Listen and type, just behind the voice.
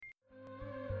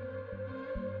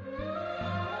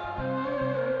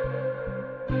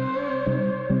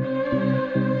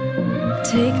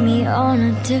Take me on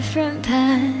a different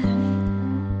path.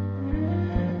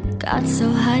 Got so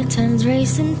high, time's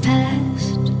racing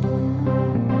past.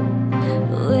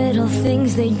 Little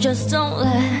things, they just don't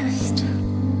last.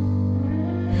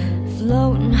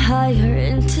 Floating higher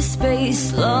into space.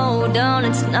 Slow down,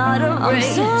 it's not a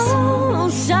race. I'm so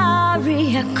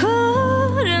sorry I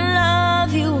couldn't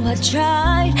love you. I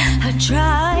tried.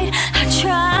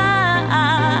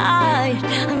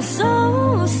 I'm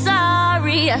so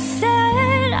sorry I said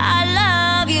I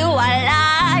love you. I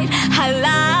lied. I'm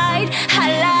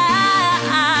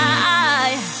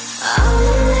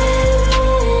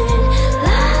living in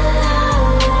la la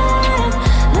land,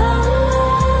 la la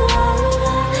la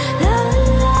land.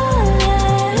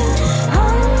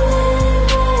 I'm living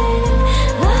in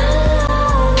la la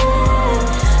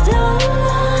land,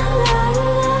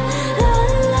 la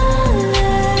la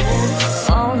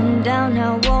falling down, I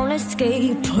won't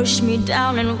escape. Push me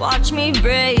down and watch me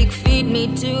break. Feed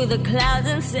me to the clouds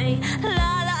and say la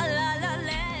la la la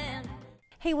land.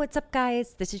 Hey, what's up,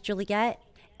 guys? This is Juliet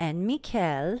and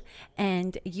Michael,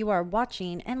 and you are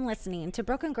watching and listening to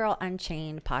Broken Girl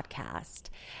Unchained podcast.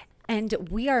 And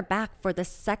we are back for the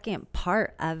second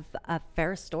part of a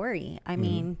Farrah story. I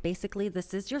mean, basically,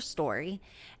 this is your story.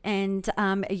 And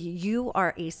you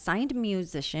are a signed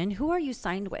musician. Who are you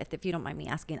signed with, if you don't mind me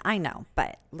asking? I know,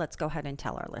 but let's go ahead and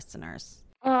tell our listeners.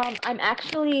 I'm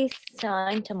actually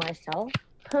signed to myself.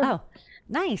 Oh,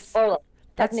 nice. Or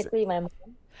technically my mom.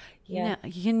 Yeah.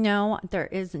 You know, there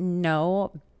is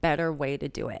no better way to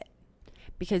do it.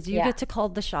 Because you get to call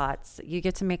the shots, you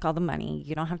get to make all the money.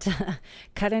 You don't have to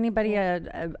cut anybody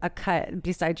a cut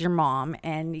besides your mom.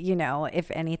 And, you know,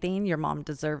 if anything, your mom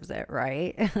deserves it,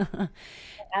 right?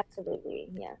 Absolutely,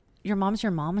 yeah. Your mom's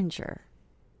your momager.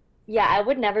 Yeah, I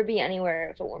would never be anywhere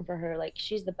if it weren't for her. Like,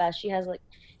 she's the best. She has, like,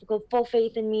 full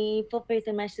faith in me, full faith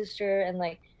in my sister. And,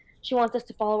 like, she wants us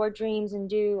to follow our dreams and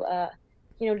do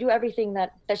everything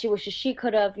that she wishes she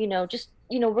could have,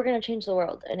 we're going to change the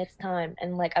world and it's time.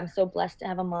 And like, I'm so blessed to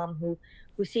have a mom who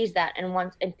sees that and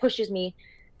wants and pushes me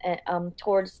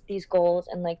towards these goals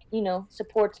and like,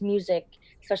 supports music,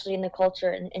 especially in the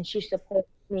culture. And she supports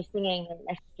me singing and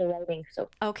extra writing. So,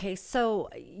 okay. So,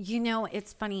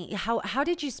 it's funny. How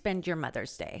did you spend your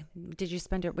Mother's Day? Did you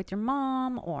spend it with your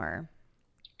mom or?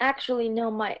 Actually,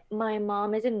 no, my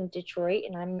mom is in Detroit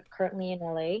and I'm currently in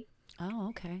LA. Oh,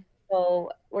 okay.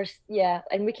 So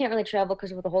and we can't really travel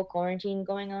because of the whole quarantine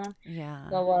going on. Yeah.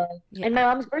 So and my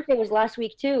mom's birthday was last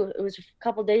week too. It was a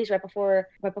couple days right before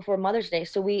Mother's Day.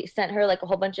 So we sent her like a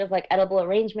whole bunch of like edible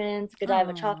arrangements,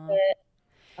 godiva chocolate,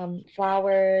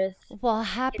 flowers. Well,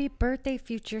 happy birthday,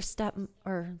 future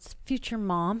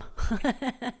mom. So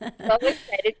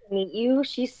excited to meet you.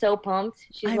 She's so pumped.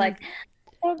 She's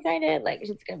so excited. Like,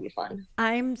 it's gonna be fun.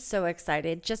 I'm so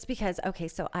excited just because, okay,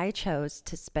 so I chose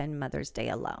to spend Mother's Day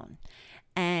alone.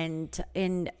 And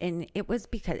it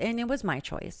was my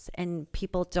choice, and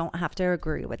people don't have to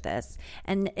agree with this.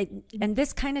 And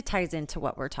this kind of ties into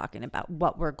what we're talking about,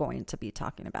 what we're going to be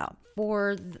talking about.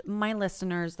 For my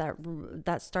listeners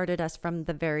that started with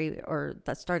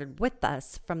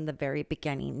us from the very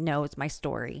beginning, knows my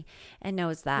story and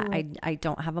knows that I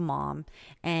don't have a mom,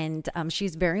 and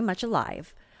she's very much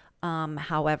alive.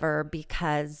 However,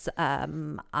 because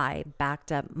I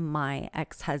backed up my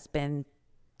ex-husband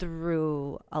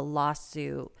through a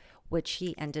lawsuit, which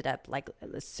he ended up like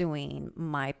suing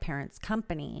my parents'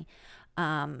 company,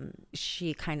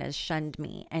 she kind of shunned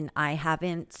me, and I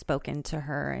haven't spoken to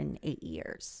her in 8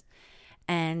 years.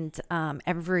 And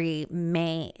every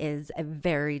May is a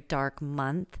very dark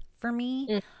month for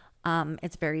me.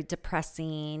 It's very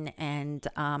depressing, and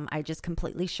I just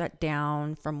completely shut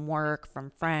down from work,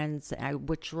 from friends. I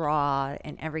withdraw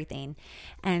and everything.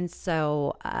 And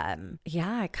so, I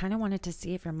kind of wanted to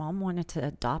see if your mom wanted to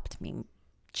adopt me,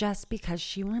 just because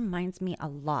she reminds me a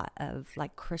lot of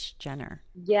like Kris Jenner.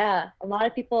 Yeah, a lot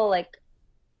of people like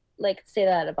say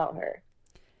that about her.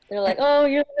 They're like, oh,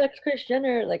 you're the next Kris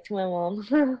Jenner, like to my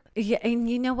mom. Yeah, and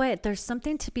you know what? There's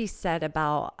something to be said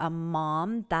about a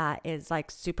mom that is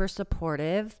like super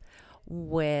supportive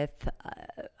with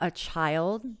a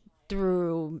child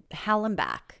through hell and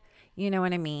back. You know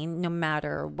what I mean? No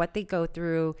matter what they go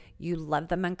through, you love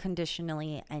them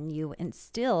unconditionally and you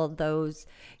instill those,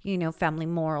 family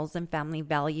morals and family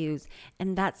values.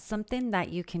 And that's something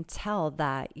that you can tell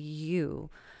that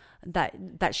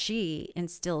she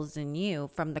instills in you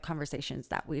from the conversations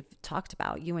that we've talked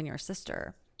about, you and your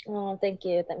sister. Oh, thank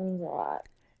you. That means a lot.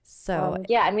 So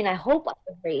I hope I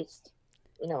was raised,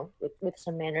 with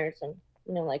some manners and,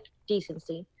 like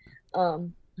decency.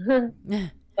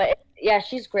 But yeah,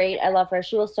 she's great. I love her.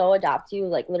 She will so adopt you,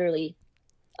 like literally,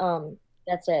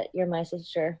 That's it. You're my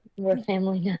sister. We're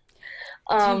family now.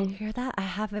 Do you hear that? I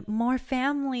have it more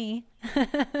family.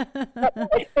 But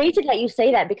it's crazy that you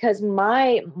say that because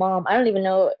my mom, I don't even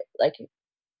know like if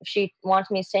she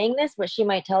wants me saying this, but she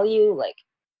might tell you like,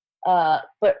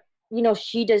 but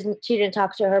she didn't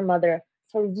talk to her mother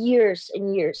for years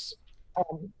and years,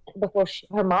 before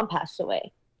her mom passed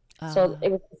away. So it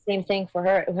was the same thing for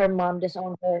her. Her mom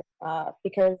disowned her,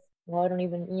 because, well, I don't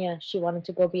even, yeah, she wanted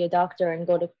to go be a doctor and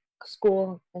go to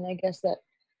school, and I guess that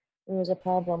it was a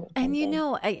problem or And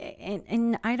something.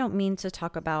 and I don't mean to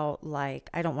talk about like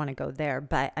I don't want to go there,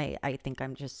 but I think I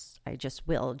just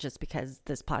will just because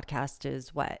this podcast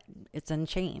is what it's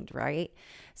Unchained, right?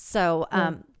 So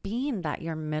being that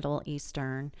you're Middle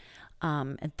Eastern,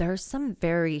 there's some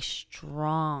very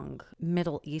strong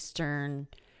Middle Eastern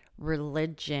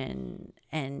religion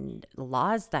and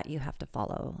laws that you have to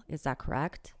follow. Is that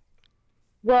correct?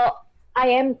 Well, I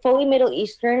am fully Middle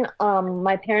Eastern.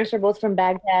 My parents are both from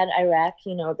Baghdad, Iraq.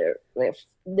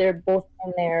 They're both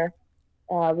from there.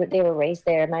 They were raised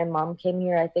there. My mom came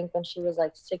here, I think, when she was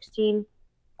like 16,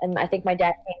 and I think my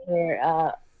dad came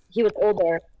here. He was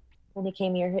older when he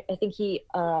came here. I think he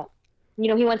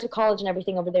went to college and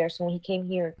everything over there. So when he came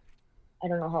here, I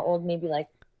don't know how old. Maybe like,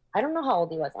 I don't know how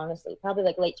old he was, honestly. Probably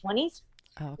like late 20s.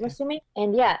 Oh, I'm okay. assuming.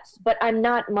 And yes, but I'm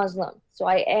not Muslim, so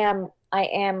I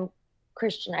am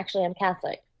Christian. Actually, I'm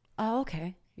Catholic. Oh,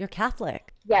 okay. You're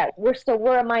Catholic. Yeah,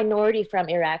 we're a minority from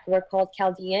Iraq. We're called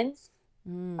Chaldeans,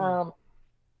 um,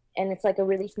 and it's like a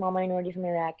really small minority from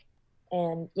Iraq.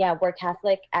 And yeah, we're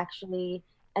Catholic actually.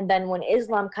 And then when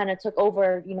Islam kind of took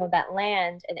over, that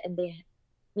land, and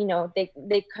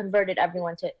they converted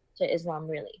everyone to Islam,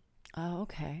 really. Oh,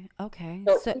 okay. Okay.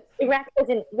 So Iraq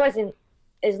wasn't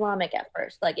Islamic at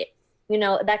first. Like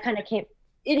that kind of came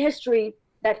in history.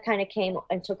 That kind of came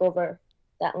and took over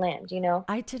that land.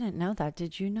 I didn't know that.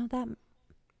 Did you know that?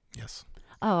 Yes.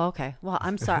 Oh, okay. Well,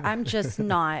 I'm sorry.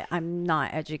 I'm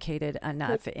not educated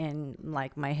enough in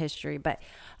like my history, but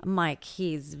Mike,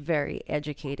 he's very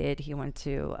educated. He went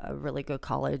to a really good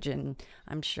college and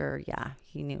I'm sure, yeah,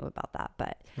 he knew about that,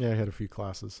 but yeah, I had a few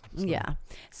classes. So. Yeah.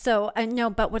 So I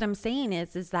know, but what I'm saying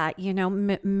is that,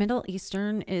 Middle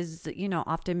Eastern is,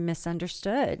 often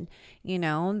misunderstood,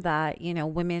 that,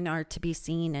 women are to be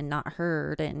seen and not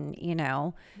heard and,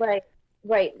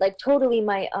 Right. Like totally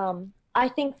I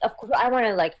think, of course, I want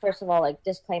to, like, first of all, like,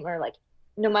 disclaimer, like,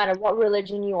 no matter what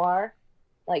religion you are,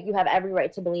 like, you have every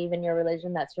right to believe in your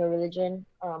religion. That's your religion.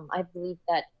 I believe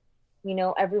that,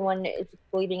 everyone is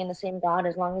believing in the same God.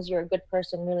 As long as you're a good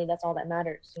person, really, that's all that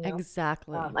matters.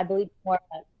 Exactly. I believe more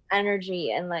in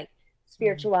energy and, like,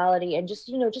 spirituality and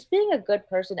just, just being a good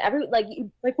person.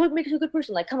 What makes you a good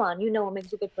person? Like, come on, what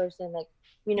makes you a good person? Like,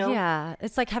 Yeah,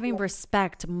 it's like having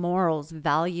respect, morals,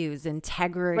 values,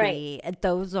 integrity. Right.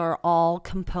 Those are all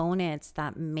components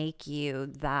that make you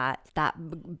that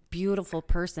beautiful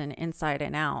person inside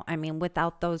and out. I mean,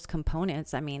 without those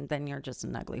components, then you're just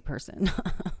an ugly person.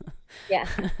 Yeah.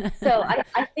 So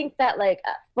I think that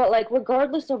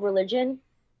regardless of religion,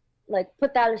 like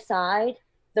put that aside,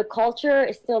 the culture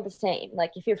is still the same.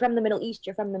 Like if you're from the Middle East,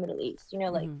 you're from the Middle East.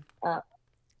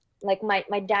 Like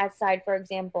my dad's side, for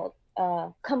example.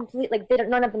 None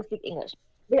of them speak English.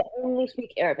 They only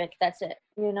speak Arabic. That's it.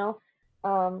 Do you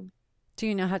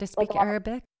know how to speak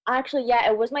Arabic? Actually, yeah,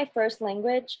 it was my first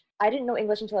language. I didn't know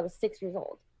English until I was 6 years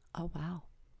old. Oh wow.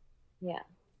 Yeah.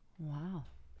 Wow.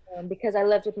 Because I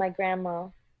lived with my grandma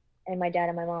and my dad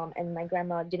and my mom, and my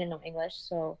grandma didn't know English,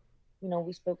 so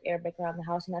we spoke Arabic around the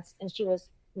house, and she was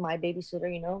my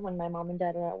babysitter. When my mom and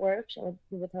dad were at work, I would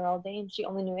be with her all day, and she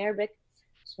only knew Arabic,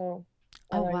 so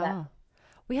I learned that.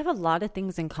 We have a lot of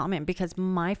things in common because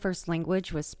my first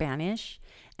language was Spanish,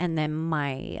 and then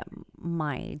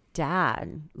my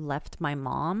dad left my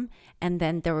mom, and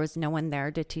then there was no one there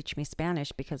to teach me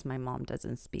Spanish because my mom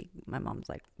doesn't speak. My mom's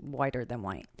like whiter than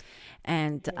white,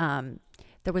 and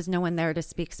there was no one there to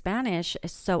speak Spanish,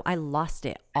 so I lost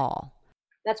it all.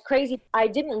 That's crazy. I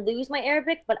didn't lose my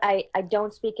Arabic, but I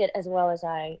don't speak it as well as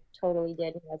I totally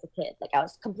did when I was a kid. Like I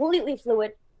was completely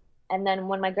fluent, and then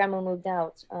when my grandma moved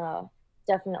out,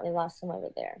 definitely lost some of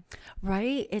it there.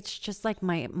 Right? It's just like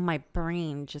my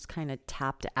brain just kind of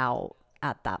tapped out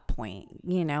at that point,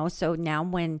 So now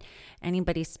when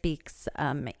anybody speaks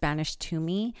Spanish to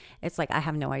me, it's like I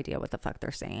have no idea what the fuck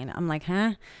they're saying. I'm like,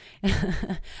 huh?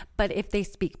 But if they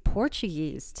speak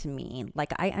Portuguese to me,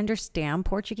 like I understand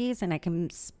Portuguese and I can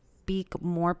speak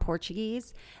more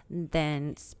Portuguese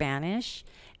than Spanish,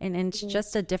 and it's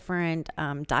just a different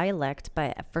dialect,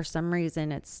 but for some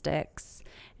reason it sticks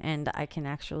and I can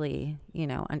actually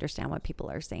understand what people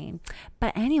are saying.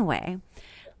 But anyway,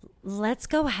 Let's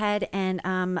go ahead and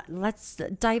let's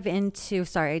dive into.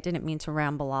 Sorry, I didn't mean to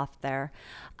ramble off there.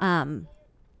 Um,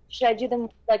 Should I do them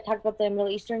like talk about the Middle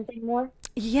Eastern thing more?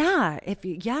 yeah, if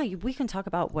you, yeah, we can talk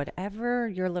about whatever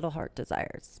your little heart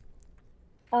desires.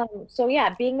 So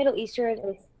yeah, being Middle Eastern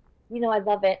is, I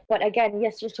love it. But again,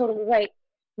 yes, you're totally right.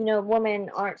 Women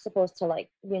aren't supposed to like,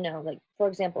 like for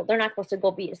example, they're not supposed to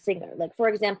go be a singer. Like for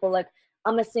example, like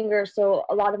I'm a singer, so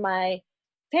a lot of my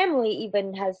family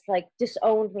even has like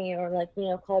disowned me or like,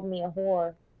 called me a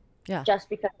whore Yeah. just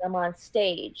because I'm on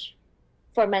stage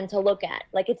for men to look at.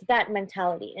 Like it's that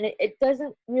mentality. And it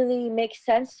doesn't really make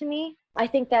sense to me. I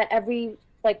think that every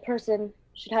like person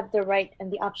should have the right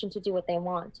and the option to do what they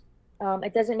want.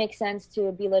 It doesn't make sense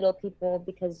to belittle people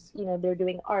because, they're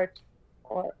doing art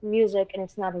or music and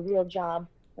it's not a real job.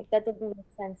 Like that doesn't make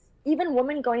sense. Even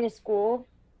women going to school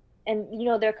and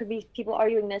there could be people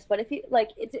arguing this, but if you like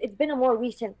it's been a more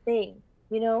recent thing,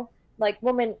 you know like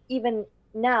women even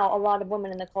now, a lot of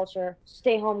women in the culture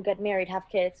stay home, get married, have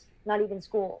kids, not even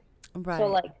school. So Right.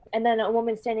 like, and then a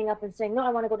woman standing up and saying no, I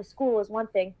want to go to school is one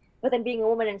thing, but then being a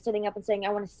woman and standing up and saying I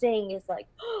want to sing is like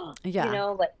Yeah.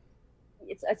 like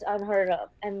it's unheard of.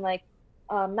 And like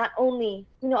not only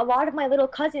a lot of my little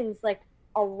cousins, like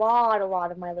a lot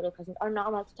of my little cousins are not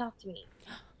allowed to talk to me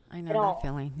I at know that all.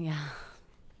 feeling. Yeah.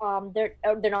 They're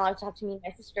not allowed to talk to me and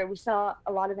my sister. We saw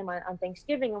a lot of them on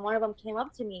Thanksgiving, and one of them came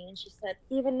up to me and she said,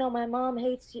 "Even though my mom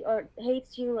hates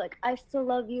you, like I still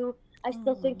love you. I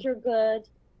still think you're good.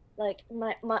 Like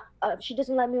she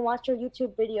doesn't let me watch your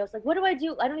YouTube videos. Like, what do I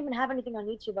do? I don't even have anything on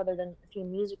YouTube other than a few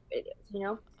music videos.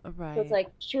 So it's Right. like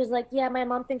she was like, yeah, my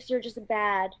mom thinks you're just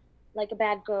like a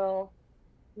bad girl.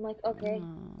 I'm like, okay,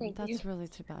 Oh, thank you. that's really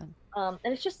too bad. And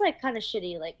it's just like kind of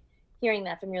shitty, like hearing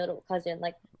that from your little cousin.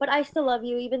 Like, but I still love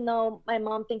you, even though my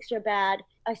mom thinks you're bad.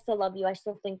 I still love you. I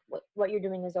still think what you're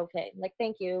doing is okay. Like,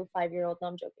 thank you, 5-year-old. No,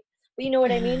 I'm joking. But you know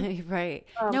what I mean? Right.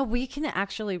 Um, No, we can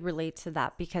actually relate to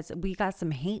that because we got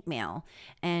some hate mail,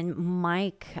 and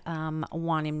Mike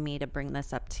wanted me to bring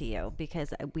this up to you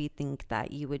because we think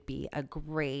that you would be a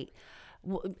great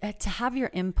to have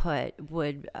your input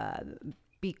would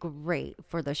be great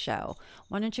for the show.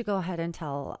 Why don't you go ahead and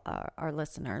tell our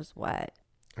listeners what?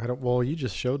 I don't. Well, you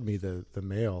just showed me the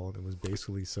mail, and it was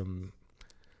basically some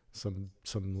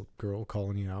girl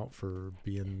calling you out for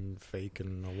being fake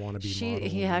and a wannabe model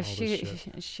and all this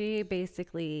shit. She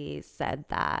basically said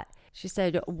that. She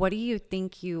said, "What do you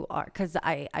think you are?" Because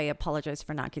I apologize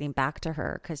for not getting back to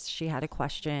her because she had a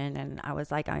question, and I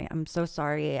was like, I'm so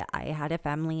sorry. I had a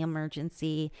family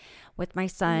emergency with my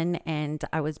son, and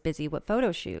I was busy with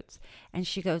photo shoots. And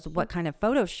she goes, "What kind of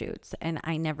photo shoots?" And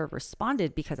I never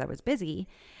responded because I was busy.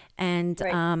 And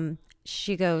right.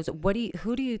 she goes,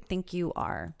 who do you think you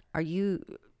are?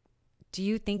 Do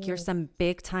you think you're some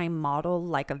big time model,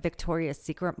 like a Victoria's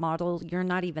Secret model? You're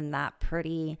not even that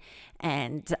pretty.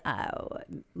 And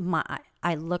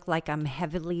I look like I'm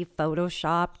heavily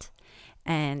photoshopped.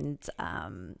 And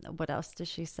what else did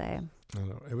she say? I don't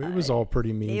know. It was all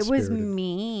pretty mean It was spirited.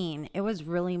 mean. It was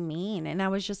really mean. And I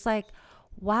was just like,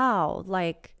 wow,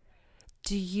 like,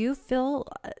 do you feel,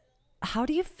 how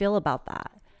do you feel about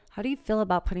that? How do you feel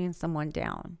about putting someone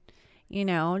down?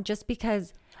 Just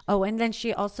because, oh, and then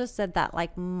she also said that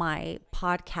like my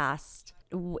podcast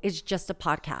is just a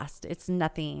podcast. It's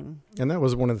nothing. And that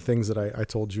was one of the things that I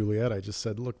told Juliet. I just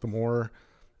said, look, the more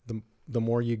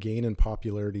you gain in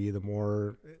popularity, the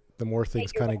more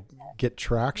things kind of get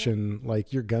traction.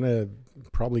 Like you're gonna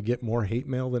probably get more hate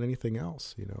mail than anything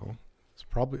else. It's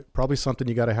probably something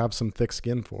you got to have some thick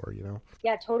skin for.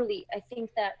 Yeah, totally. I think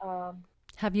that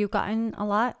Have you gotten a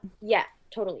lot? yeah,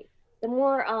 totally. The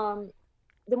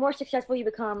more successful you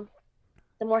become,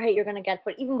 the more hate you're gonna get.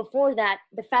 But even before that,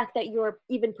 the fact that you're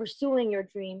even pursuing your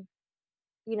dream,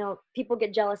 people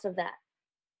get jealous of that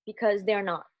because they're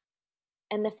not.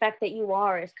 And the fact that you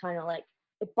are is kind of like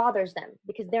it bothers them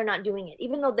because they're not doing it,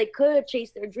 even though they could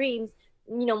chase their dreams.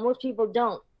 Most people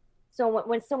don't. So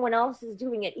when someone else is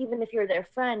doing it, even if you're their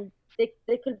friend,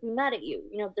 they could be mad at you.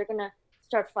 They're gonna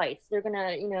start fights. They're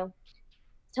gonna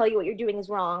tell you what you're doing is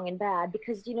wrong and bad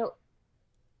because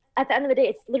at the end of the day,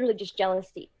 it's literally just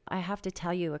jealousy. I have to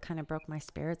tell you, it kind of broke my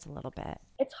spirits a little bit.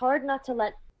 It's hard not to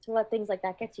let things like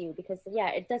that get to you because yeah,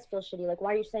 it does feel shitty. Like,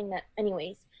 why are you saying that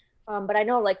anyways? But I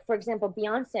know, like for example,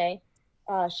 Beyonce,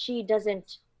 she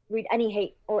doesn't read any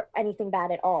hate or anything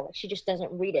bad at all. Like, she just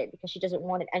doesn't read it because she doesn't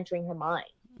want it entering her mind.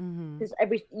 Because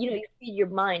you feed your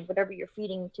mind, whatever you're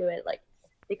feeding to it, like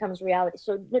becomes reality.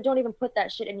 So don't even put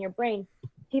that shit in your brain.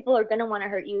 People are gonna want to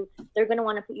hurt you. They're gonna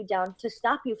want to put you down to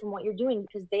stop you from what you're doing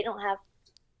because they don't have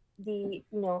the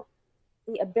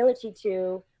the ability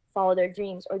to follow their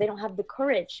dreams, or they don't have the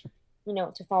courage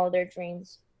to follow their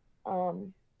dreams.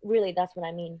 Really, that's what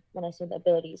I mean when I say the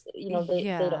abilities. They don't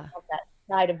Yeah. have that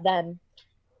side of them.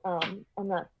 I'm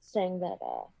not saying that.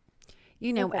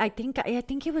 Okay. I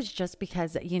think it was just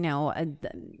because,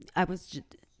 I was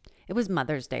it was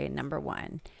Mother's Day, number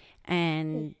one.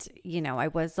 And, I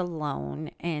was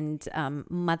alone. And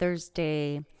Mother's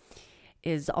Day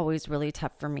is always really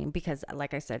tough for me because,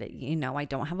 like I said, I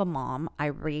don't have a mom. I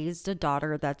raised a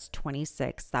daughter that's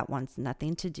 26 that wants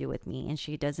nothing to do with me, and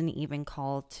she doesn't even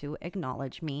call to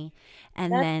acknowledge me.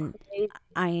 And That's then crazy.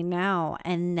 I know.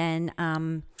 And then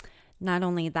not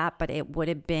only that, but it would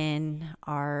have been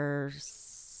our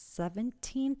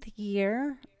 17th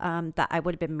year that I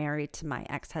would have been married to my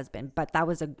ex-husband, but that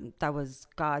was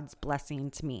God's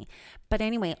blessing to me. But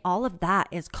anyway, all of that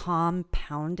is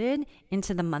compounded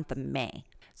into the month of May.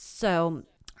 So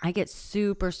I get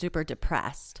super, super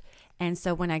depressed. And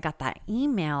so when I got that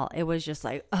email, it was just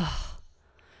like, oh,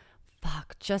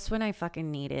 fuck, just when I fucking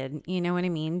needed, you know what I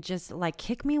mean? Just like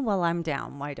kick me while I'm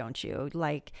down. Why don't you?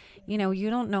 Like, you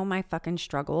don't know my fucking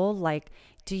struggle. Like,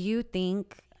 do you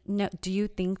think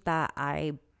that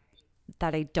I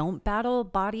don't battle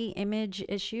body image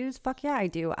issues? Fuck yeah, I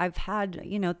do. I've had,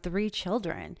 3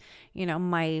 children.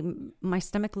 My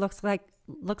stomach looks like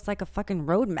a fucking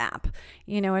road map.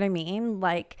 You know what I mean?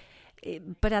 Like,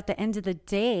 but at the end of the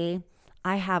day,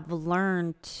 I have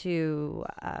learned to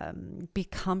be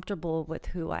comfortable with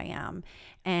who I am,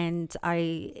 and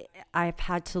I've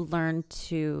had to learn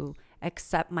to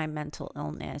accept my mental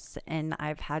illness, and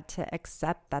I've had to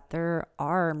accept that there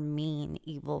are mean,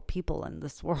 evil people in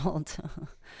this world.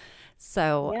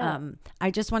 So Yeah. I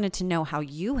just wanted to know how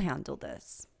you handle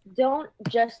this. Don't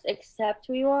just accept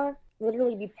who you are,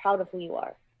 literally be proud of who you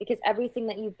are. Because everything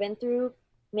that you've been through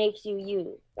makes you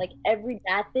you. Like every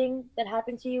bad thing that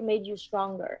happened to you made you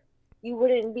stronger. You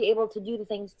wouldn't be able to do the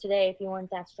things today if you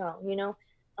weren't that strong.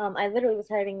 I literally was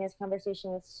having this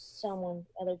conversation with someone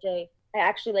the other day. I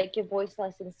actually like give voice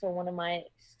lessons to one of my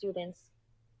students.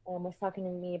 Was talking to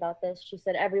me about this. She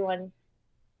said everyone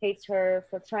hates her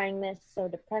for trying this, so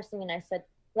depressing. And I said,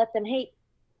 let them hate.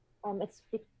 It's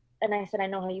and I said, I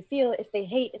know how you feel. If they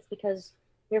hate, it's because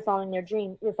you're following their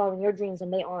dream. You're following your dreams,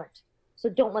 and they aren't. So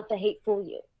don't let the hate fool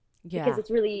you, because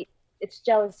Yeah. it's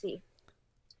jealousy.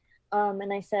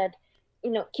 And I said,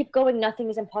 keep going. Nothing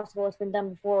is impossible. It's been done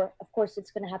before. Of course,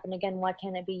 it's going to happen again. Why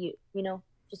can't it be you?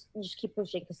 Just keep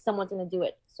pushing because someone's going to do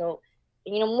it. So,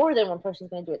 more than one person's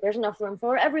going to do it. There's enough room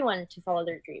for everyone to follow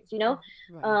their dreams.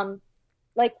 Right.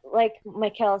 Like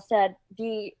Michael said,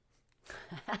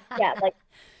 like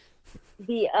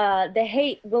the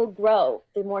hate will grow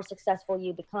the more successful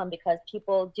you become, because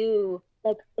people do,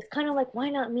 like, it's kind of like, why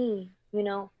not me.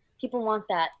 People want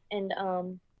that. And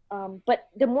but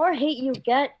the more hate you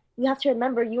get, you have to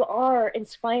remember you are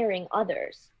inspiring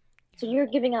others, so you're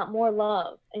giving out more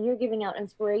love, and you're giving out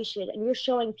inspiration, and you're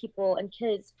showing people and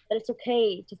kids that it's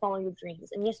okay to follow your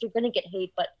dreams. And yes, you're going to get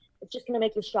hate, but it's just going to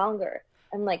make you stronger.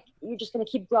 And like, you're just going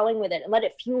to keep growing with it and let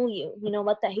it fuel you.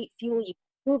 Let the hate fuel you.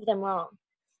 Prove them wrong.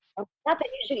 Not that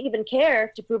you should even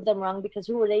care to prove them wrong, because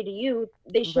who are they to you?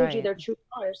 They showed you Right. their true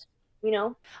colors.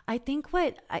 I think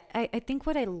what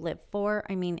I live for,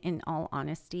 I mean, in all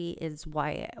honesty, is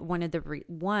why one of the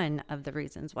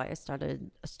reasons why I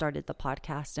started the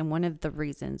podcast, and one of the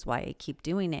reasons why I keep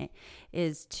doing it,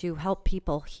 is to help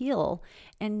people heal.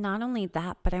 And not only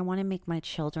that, but I want to make my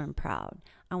children proud.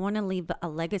 I want to leave a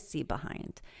legacy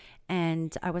behind.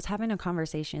 And I was having a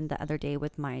conversation the other day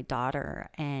with my daughter,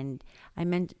 and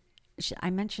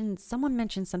someone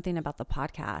mentioned something about the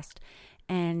podcast,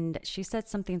 and she said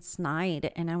something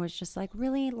snide, and I was just like,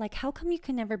 really? Like, how come you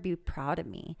can never be proud of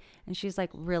me? And she's like,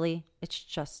 really? It's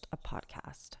just a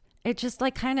podcast. It just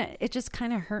kind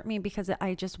of hurt me, because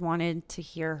I just wanted to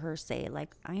hear her say,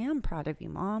 like, I am proud of you,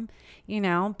 Mom,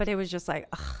 but it was just like,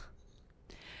 ugh,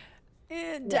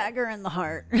 dagger in the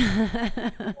heart.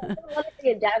 Let it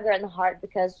be a dagger in the heart,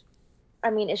 because,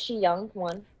 I mean, is she young?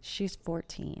 One. She's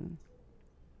 14.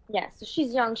 Yeah, so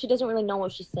she's young. She doesn't really know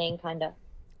what she's saying, kind of.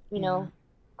 You Yeah. know.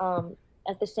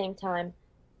 At the same time,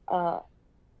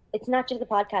 it's not just a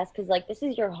podcast, because like, this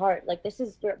is your heart. Like, this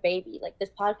is your baby. Like,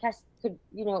 this podcast could,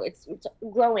 it's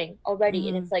growing already,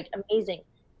 and it's like amazing.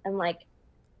 And like,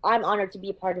 I'm honored to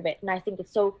be a part of it, and I think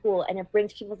it's so cool, and it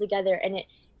brings people together, and it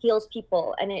heals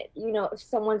people, and it, if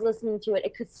someone's listening to it,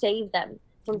 it could save them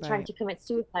from trying Right. to commit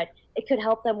suicide. It could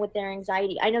help them with their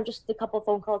anxiety. I know just a couple of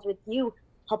phone calls with you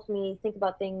helped me think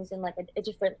about things in like a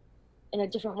different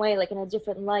way, like in a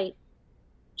different light,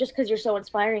 just because you're so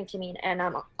inspiring to me, and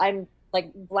I'm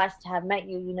like blessed to have met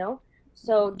you.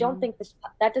 So don't think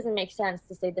that doesn't make sense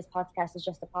to say this podcast is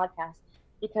just a podcast.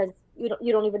 because you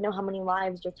don't even know how many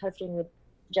lives you're touching with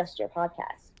just your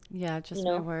podcast. Yeah, just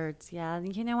my words. Yeah.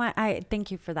 You know what? I thank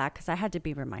you for that because I had to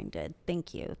be reminded.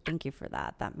 Thank you. Thank you for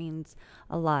that. That means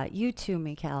a lot. You too,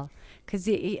 Mikhail. Because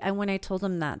when I told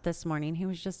him that this morning, he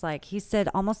was just like, he said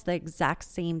almost the exact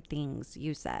same things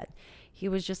you said. He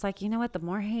was just like, you know what? The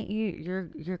more hate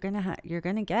you're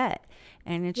gonna get,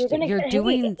 and it's you're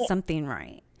doing something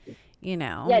right. You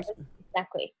know. Yeah,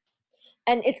 exactly.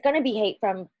 And it's going to be hate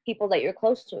from people that you're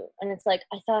close to. And it's like,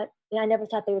 I never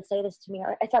thought they would say this to me.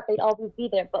 I thought they'd always be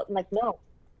there. But like, no,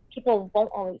 people won't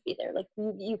always be there. Like,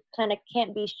 you kind of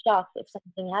can't be shocked if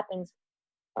something happens.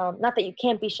 Not that you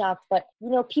can't be shocked, but,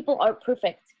 people aren't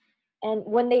perfect. And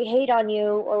when they hate on you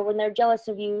or when they're jealous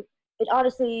of you, it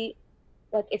honestly,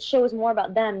 like, it shows more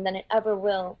about them than it ever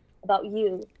will about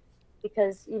you.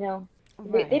 Because,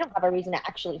 they don't have a reason to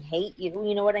actually hate you.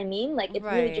 You know what I mean? Like, it's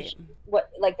really just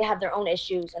they have their own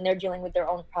issues and they're dealing with their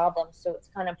own problems. So it's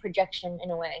kind of projection in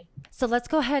a way. So let's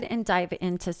go ahead and dive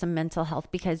into some mental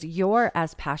health because you're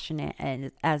as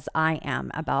passionate as I am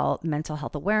about mental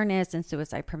health awareness and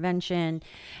suicide prevention.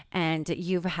 And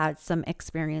you've had some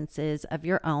experiences of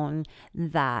your own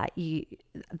that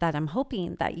I'm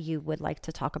hoping that you would like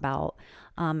to talk about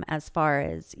as far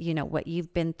as, what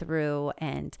you've been through.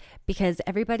 And because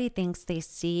everybody thinks they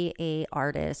see a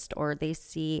artist or they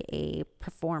see a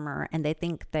performer and they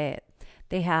think that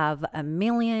they have $1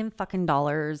 million fucking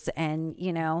dollars and,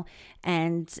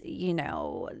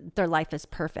 their life is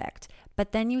perfect.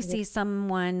 But then you see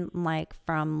someone like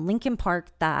from Linkin Park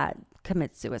that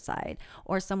commits suicide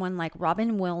or someone like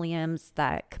Robin Williams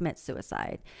that commits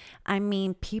suicide. I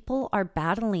mean, people are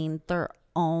battling their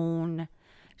own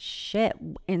shit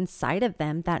inside of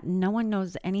them that no one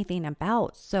knows anything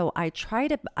about. So I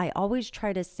always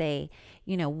try to say,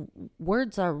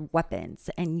 words are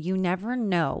weapons and you never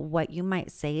know what you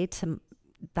might say to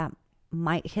that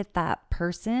might hit that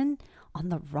person on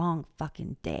the wrong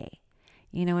fucking day.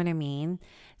 You know what I mean?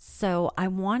 So I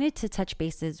wanted to touch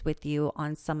bases with you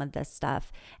on some of this stuff.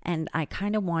 And I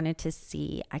kind of want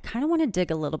to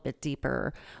dig a little bit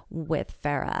deeper with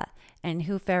Farrah and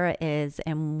who Farrah is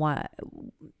and what,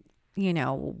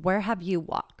 where have you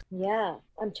walked? Yeah,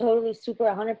 I'm totally super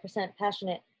 100%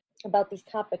 passionate about these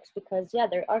topics because,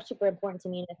 they are super important to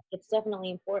me. And it's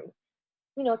definitely important,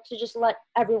 to just let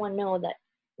everyone know that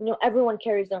everyone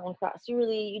carries their own cross.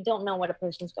 You don't know what a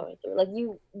person's going through. Like,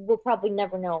 you will probably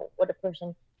never know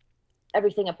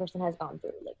everything a person has gone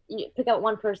through. Like, you pick out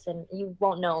one person, you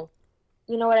won't know.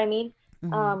 You know what I mean?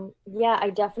 Mm-hmm. I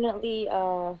definitely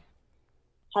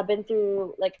have been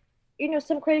through, like,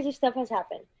 some crazy stuff has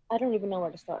happened. I don't even know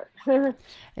where to start. It's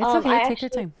okay. Take your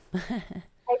time.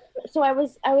 I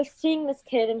was seeing this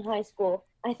kid in high school.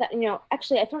 I thought,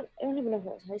 actually, I don't even know if it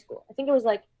was high school. I think it was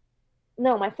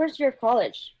my first year of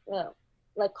college.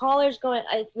 Like college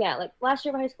like last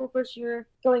year of high school, first year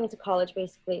going into college,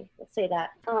 basically. Let's say that.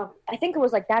 I think it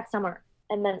was like that summer,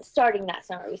 and then starting that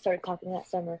summer, we started talking that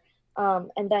summer.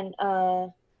 And then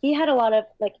he had a lot of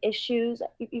like issues,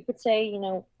 you could say,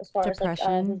 as far depression.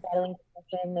 As like he's battling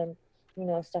depression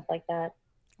and stuff like that.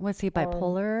 Was he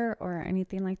bipolar or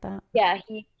anything like that? Yeah,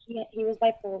 he was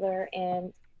bipolar,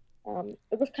 and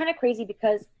it was kind of crazy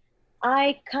because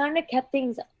I kind of kept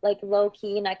things like low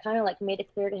key, and I kind of like made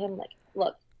it clear to him, like,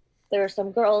 look, there are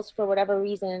some girls for whatever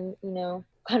reason,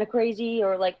 kind of crazy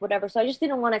or like whatever. So I just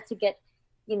didn't want it to get,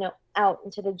 out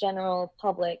into the general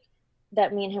public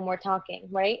that me and him were talking,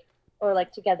 right? Or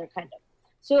like together, kind of.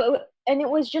 So, it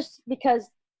was just because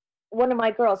one of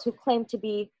my girls who claimed to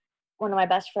be one of my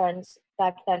best friends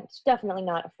back then, it's definitely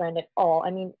not a friend at all. I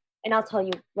mean, and I'll tell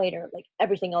you later, like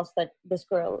everything else that this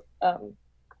girl,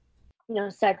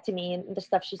 said to me and the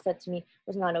stuff she said to me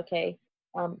was not okay.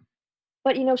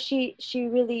 But she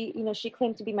really, she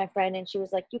claimed to be my friend, and she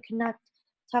was like, you cannot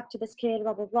talk to this kid,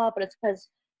 blah blah blah. But it's because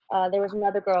there was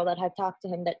another girl that had talked to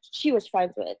him that she was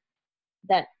friends with,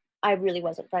 that I really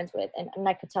wasn't friends with, and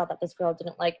I could tell that this girl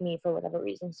didn't like me for whatever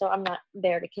reason. So I'm not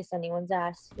there to kiss anyone's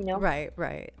ass,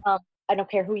 Right. I don't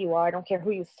care who you are. I don't care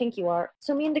who you think you are.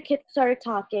 So me and the kid started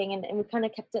talking, and we kind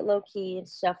of kept it low key and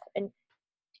stuff. And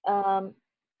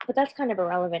but that's kind of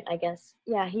irrelevant, I guess.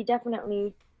 Yeah, he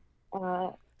definitely.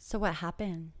 So what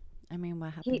happened? I mean,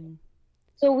 what happened?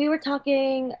 So we were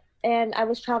talking, and I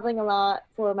was traveling a lot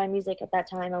for my music at that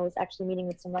time. I was actually meeting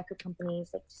with some record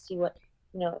companies, like to see what,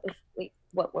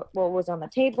 what was on the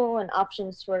table and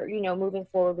options for, moving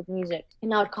forward with music.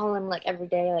 And I would call him like every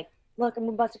day, like, look, I'm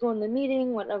about to go in the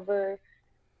meeting, whatever.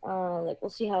 Like, we'll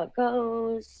see how it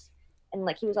goes. And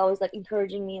like, he was always like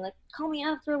encouraging me, like, call me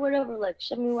after or whatever. Like,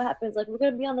 show me what happens. Like, we're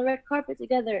gonna be on the red carpet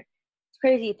together. It's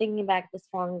crazy thinking back this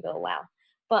long ago. Wow.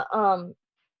 But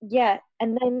yeah,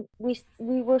 and then we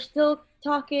were still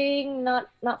talking, not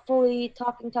fully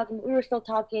talking. But we were still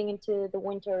talking into the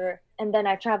winter, and then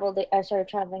I started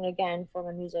traveling again for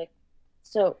my music.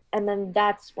 So, and then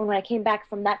that's when I came back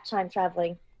from that time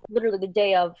traveling, literally the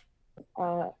day of,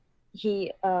 uh,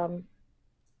 he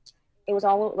it was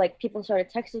all like people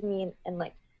started texting me and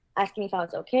like asking me if I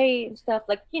was okay and stuff.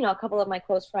 Like, a couple of my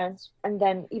close friends. And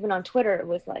then even on Twitter, it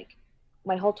was like,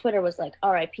 my whole Twitter was like,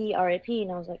 RIP, RIP.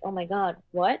 And I was like, oh my God,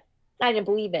 what? And I didn't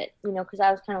believe it, because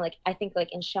I was kind of like, I think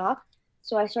like in shock.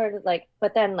 So I started like,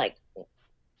 but then like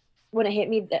when it hit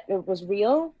me that it was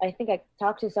real, I think I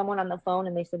talked to someone on the phone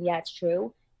and they said, yeah, it's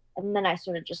true. And then I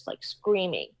started just like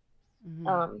screaming.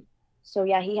 So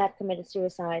yeah, he had committed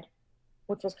suicide,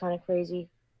 which was kind of crazy.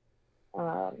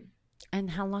 Um, And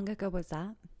how long ago was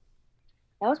that?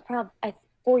 that was probably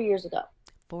 4 years ago.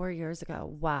 4 years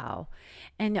ago. Wow.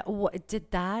 And what did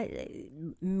that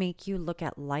make you look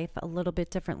at life a little bit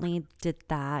differently? Did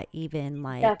that even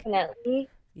like, Definitely.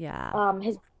 yeah,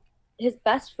 His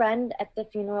best friend at the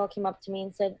funeral came up to me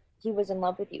and said he was in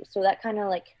love with you. So that kind of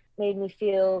like made me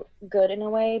feel good in a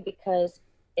way because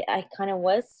I kind of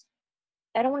was.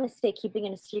 I don't want to say keeping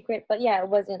it a secret, but yeah, it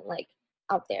wasn't like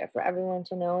out there for everyone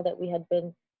to know that we had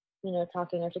been,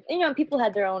 talking or something. People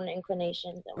had their own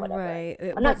inclinations and whatever. right.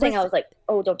 I'm not saying I was like,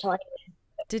 oh, don't tell anyone.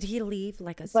 Did he leave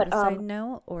like a But suicide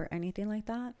note or anything like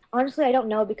that? honestly, I don't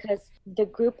know because the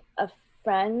group of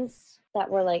friends that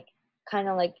were like kind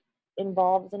of like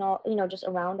involved in all, just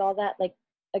around all that. Like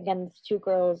again, the two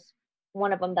girls,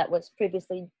 one of them that was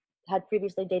had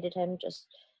previously dated him, just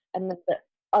and then the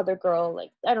other girl,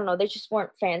 like I don't know, they just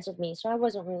weren't fans of me, so I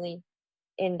wasn't really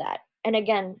in that. And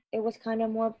again, it was kind of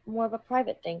more of a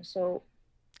private thing. So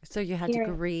So you had to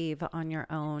hearing grieve on your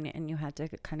own and you had to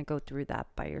kind of go through that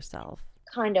by yourself.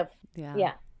 kind of, Yeah.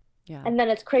 yeah. Yeah. And then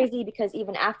it's crazy because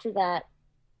even after that,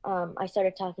 I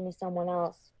started talking to someone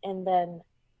else, and then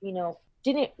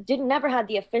didn't never had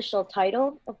the official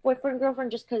title of boyfriend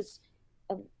girlfriend just because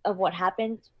of what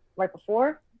happened right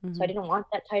before. So I didn't want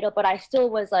that title, but I still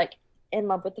was like in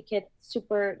love with the kid,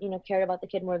 super cared about the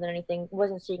kid more than anything.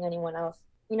 Wasn't seeing anyone else,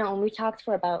 and we talked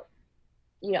for about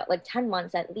like 10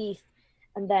 months at least,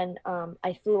 and then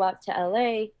I flew out to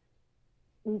LA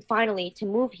finally to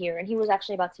move here, and he was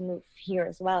actually about to move here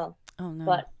as well. Oh no.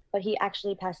 But he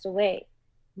actually passed away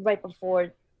right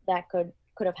before that could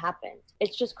have happened.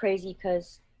 It's just crazy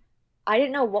because I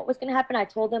didn't know what was going to happen. I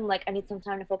told him like I need some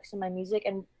time to focus on my music,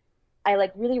 and I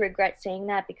like really regret saying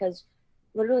that because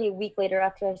literally a week later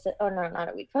after I said, oh no, not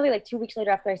a week, probably like 2 weeks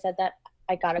later after I said that,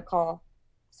 I got a call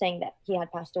saying that he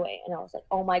had passed away, and I was like,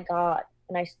 oh my God.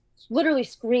 And I literally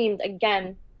screamed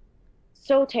again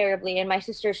so terribly, and my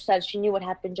sister said she knew what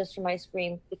happened just from my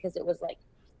scream because it was like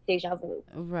deja vu.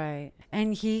 Right.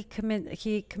 And he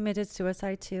committed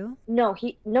suicide too? No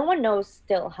one knows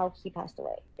still how he passed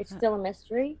away. It's still a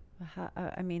mystery.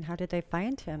 I mean, how did they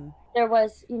find him? There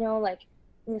was like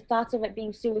the thoughts of it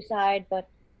being suicide, but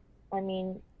I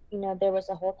mean there was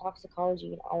a whole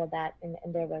toxicology and all of that, and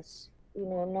there was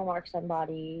no marks on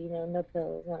body, no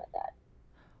pills, none of that.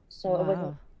 So it wasn't.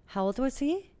 Wow. How old was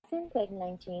he? I think like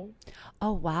 19.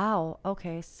 Oh, wow.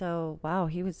 Okay. So, wow,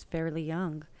 he was fairly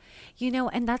young.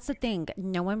 And that's the thing.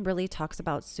 No one really talks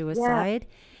about suicide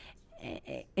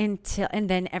until, and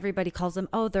then everybody calls them,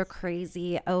 oh, they're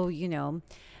crazy. Oh,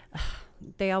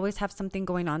 they always have something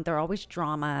going on. They're always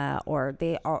drama, or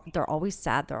they're always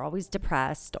sad. They're always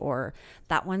depressed, or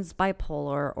that one's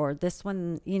bipolar, or this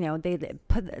one,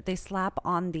 they slap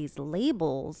on these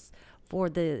labels for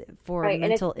Right,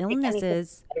 mental and it makes anything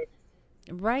illnesses. better.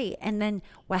 Right. And then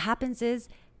what happens is,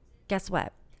 guess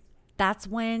what? That's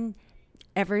when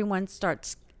everyone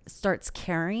starts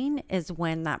caring, is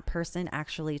when that person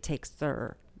actually takes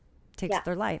their Yeah,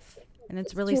 life. And it's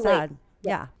it's really too late. sad.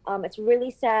 Yeah. It's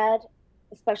really sad,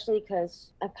 especially because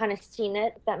I've kind of seen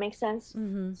it, if that makes sense.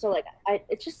 So like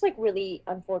it's just like really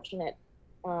unfortunate.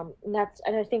 And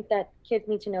I think that kids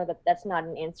need to know that that's not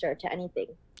an answer to anything.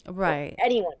 Right.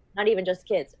 Anyone, not even just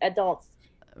kids, adults,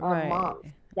 Right. moms,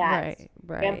 dads,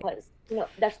 Right. grandpas.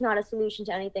 That's not a solution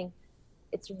to anything.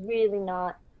 It's really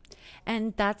not.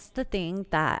 And that's the thing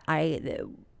that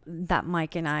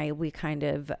Mike and I, we kind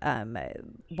of,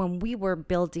 when we were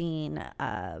building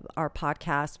our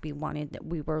podcast,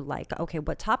 we were like, okay,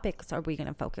 what topics are we going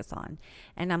to focus on?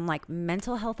 And I'm like,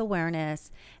 mental health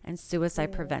awareness and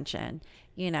suicide prevention.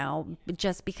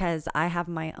 just because I have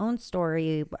my own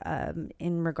story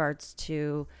in regards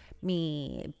to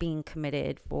me being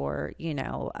committed for,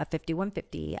 a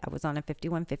 5150. I was on a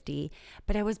 5150,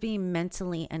 but I was being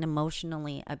mentally and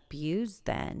emotionally abused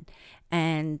then.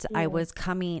 And I was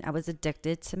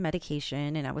addicted to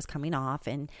medication, and I was coming off,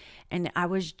 and I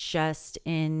was just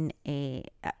in a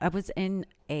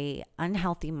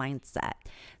unhealthy mindset.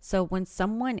 So when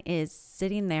someone is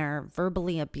sitting there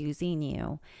verbally abusing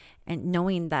you and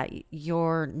knowing that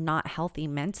you're not healthy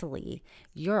mentally,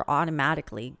 you're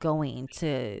automatically going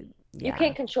to, you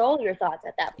can't control your thoughts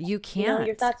at that point. You can't.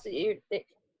 Your thoughts, you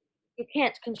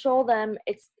can't control them.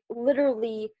 It's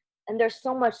literally, and there's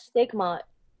so much stigma,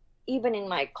 even in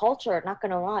my culture, not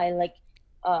gonna lie, like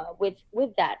with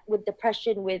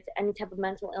depression, with any type of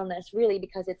mental illness, really,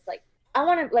 because it's like, I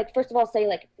want to, like, first of all say,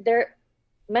 like, their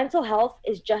mental health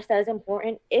is just as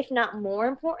important, if not more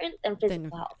important, than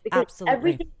physical health, because absolutely.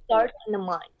 Everything starts in the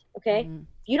mind. Okay.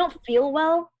 If you don't feel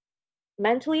well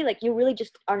mentally, like you really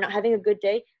just are not having a good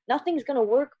day, nothing's gonna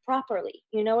work properly.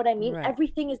 You know what I mean? Right.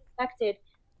 Everything is affected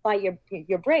by your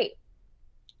brain.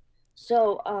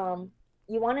 So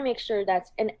you want to make sure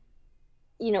that's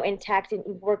intact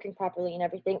and working properly and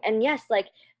everything. And yes, like,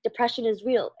 depression is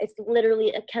real. It's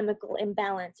literally a chemical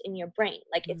imbalance in your brain.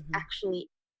 Like, it's actually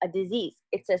a disease.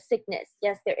 It's a sickness.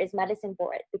 Yes, there is medicine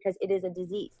for it, because it is a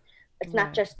disease. It's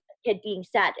not just a kid being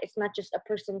sad. It's not just a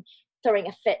person throwing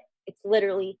a fit. It's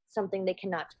literally something they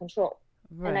cannot control.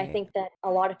 Right. And I think that a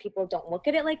lot of people don't look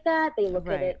at it like that. They look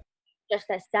at it just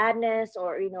as sadness,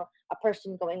 or a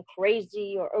person going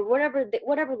crazy, or whatever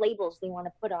labels they want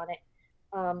to put on it.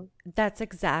 That's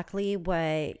exactly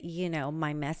what,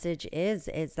 my message is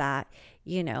that,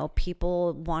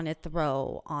 people want to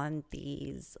throw on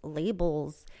these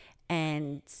labels,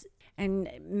 and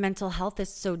mental health is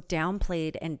so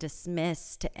downplayed and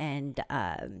dismissed, and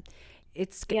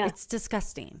it's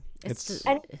disgusting. It's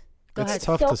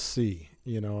tough to see,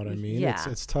 you know what I mean? Yeah.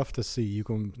 It's tough to see. You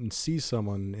can see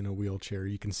someone in a wheelchair,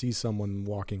 you can see someone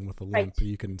walking with a limp,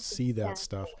 you can see that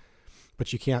stuff.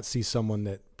 But you can't see someone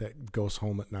that goes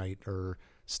home at night or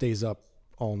stays up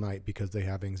all night because they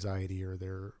have anxiety, or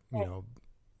they're,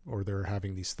 or they're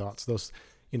having these thoughts. Those,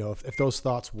 if those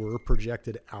thoughts were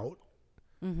projected out,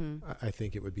 I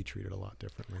think it would be treated a lot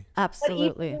differently.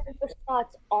 Absolutely. But even if those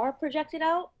thoughts are projected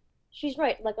out, she's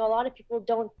right. Like, a lot of people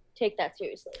don't take that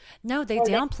seriously. No, they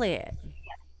downplay it.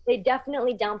 They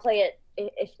definitely downplay it.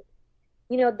 It's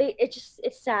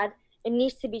sad. It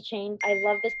needs to be changed. I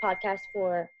love this podcast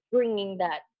for bringing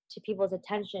that to people's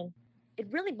attention. It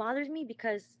really bothers me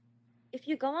because if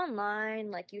you go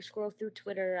online, like you scroll through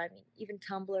Twitter, I mean, even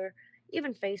Tumblr,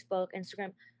 even Facebook,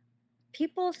 Instagram,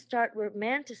 people start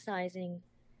romanticizing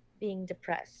being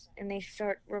depressed, and they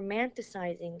start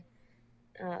romanticizing,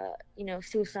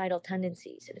 suicidal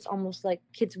tendencies. And it's almost like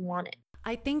kids want it.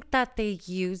 I think that they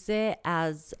use it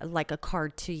as like a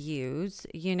card to use.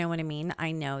 You know what I mean?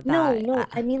 I know that. No.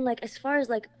 I mean, like, as far as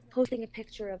like posting a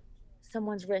picture of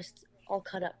someone's wrist all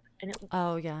cut up, and it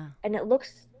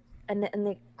looks, and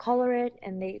they color it,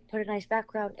 and they put a nice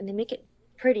background, and they make it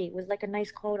pretty with like a nice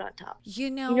quote on top.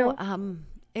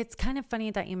 It's kind of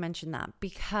funny that you mentioned that,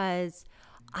 because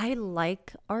I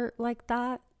like art like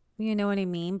that. You know what I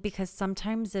mean? Because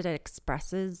sometimes it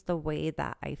expresses the way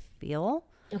that I feel.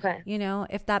 Okay.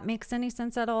 If that makes any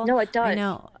sense at all. No, it does.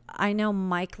 I know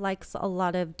Mike likes a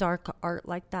lot of dark art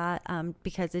like that,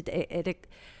 because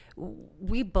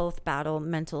we both battle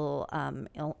mental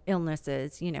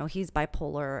illnesses. He's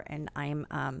bipolar, and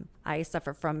I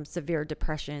suffer from severe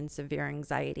depression, severe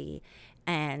anxiety,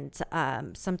 and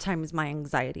sometimes my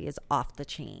anxiety is off the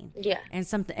chain. Yeah.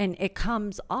 And it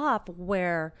comes off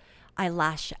where I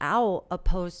lash out,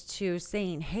 opposed to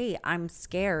saying, hey, I'm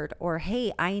scared, or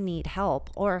hey, I need help,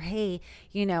 or hey,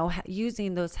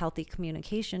 using those healthy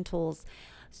communication tools.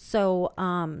 So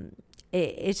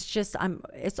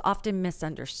it's often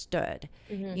misunderstood.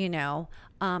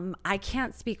 I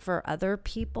can't speak for other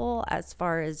people as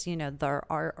far as their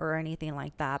art or anything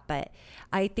like that, but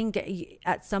I think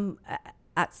at some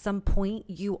point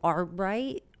you are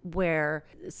right, where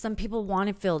some people want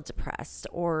to feel depressed,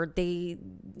 or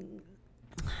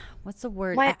what's the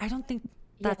word? I don't think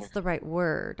that's the right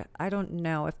word. I don't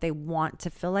know if they want to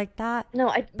feel like that.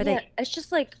 No, it's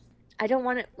just like, I don't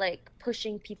want it like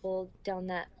pushing people down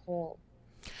that hole.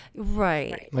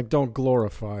 Right. Like, don't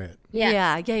glorify it.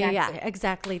 Yeah.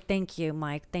 Exactly. Thank you,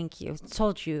 Mike. Thank you.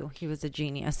 Told you he was a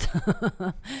genius.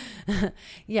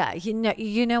 Yeah.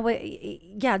 You know what?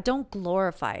 Yeah. Don't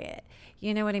glorify it.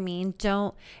 You know what I mean?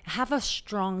 Don't have a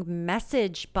strong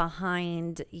message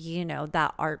behind,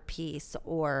 that art piece,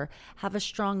 or have a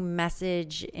strong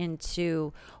message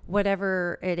into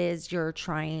whatever it is you're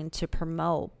trying to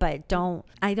promote. But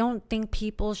I don't think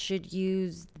people should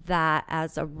use that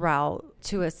as a route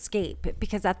to escape,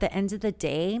 because at the end of the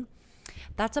day,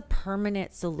 that's a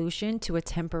permanent solution to a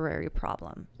temporary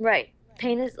problem. Right.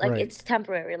 Pain is like, Right. it's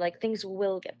temporary. Like, things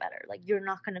will get better. Like, you're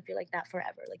not going to feel like that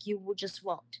forever. Like, just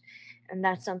won't. And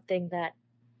that's something that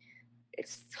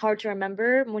it's hard to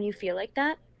remember when you feel like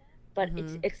that, but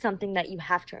it's something that you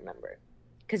have to remember,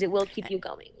 because it will keep you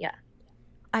going. Yeah.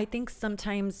 I think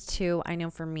sometimes too, I know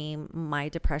for me, my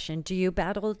depression, do you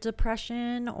battle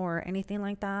depression or anything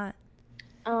like that?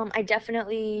 I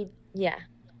definitely, yeah,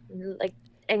 like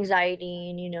anxiety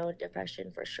and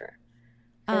depression for sure.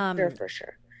 For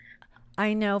sure.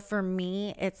 I know for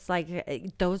me, it's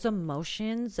like those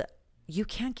emotions, you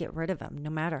can't get rid of them no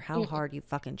matter how hard you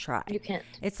fucking try. You can't.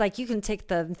 It's like you can take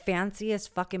the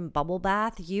fanciest fucking bubble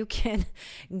bath. You can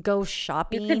go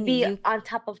shopping. You could be on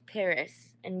top of Paris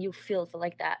and you feel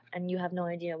like that, and you have no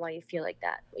idea why you feel like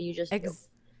that. You just feel.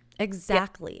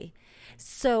 Exactly.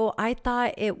 So I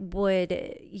thought it would,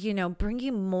 bring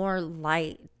you more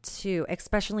light to,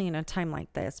 especially in a time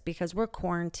like this, because we're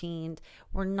quarantined.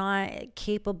 We're not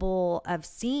capable of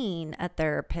seeing a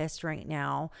therapist right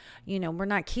now. We're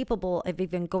not capable of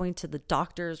even going to the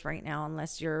doctors right now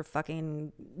unless you're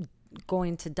fucking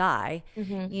going to die,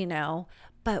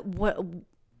 But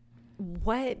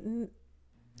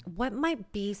what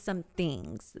might be some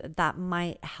things that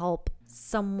might help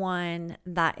someone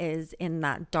that is in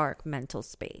that dark mental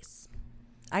space?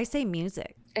 I say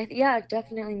music. Yeah,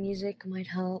 definitely music might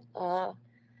help.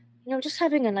 Just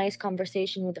having a nice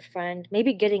conversation with a friend,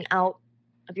 maybe getting out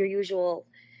of your usual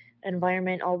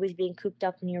environment, always being cooped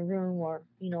up in your room, or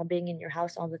being in your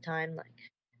house all the time, like,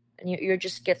 and you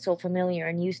just get so familiar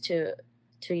and used to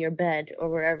your bed or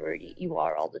wherever you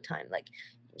are all the time. Like,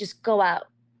 just go out,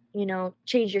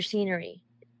 change your scenery,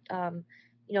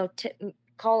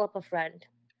 call up a friend,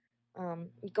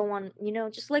 go on,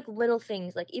 just like little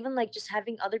things, like even like just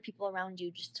having other people around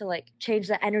you, just to like change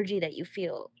the energy that you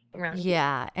feel around you.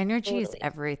 Yeah, energy is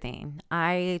everything.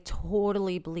 I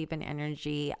totally believe in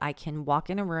energy. I can walk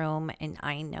in a room and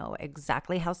I know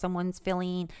exactly how someone's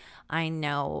feeling. I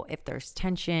know if there's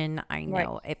tension. I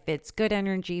know if it's good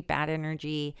energy, bad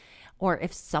energy, or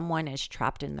if someone is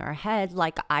trapped in their head.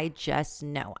 Like, I just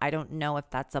know. I don't know if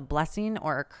that's a blessing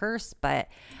or a curse, but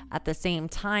at the same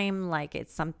time, like,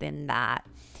 it's something that,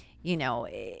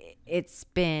 it's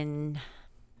been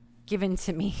given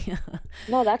to me.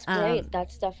 No, that's great.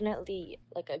 That's definitely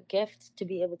like a gift, to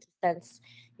be able to sense,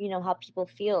 how people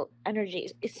feel.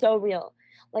 Energy is so real.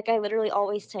 Like, I literally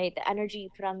always say, the energy you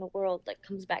put on the world, like,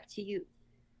 comes back to you.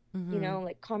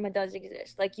 Like, karma does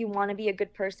exist. Like, you want to be a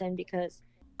good person, because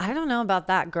I don't know about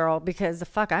that, girl, because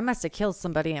fuck, I must have killed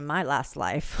somebody in my last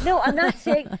life. No, I'm not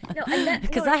saying no,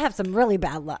 because I have some really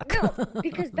bad luck. No,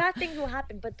 because bad things will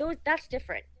happen, but that's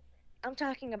different. I'm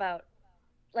talking about,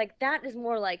 like, that is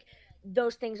more like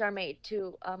those things are made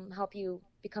to help you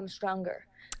become stronger.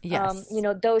 Yes.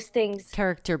 Those things.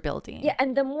 Character building. Yeah,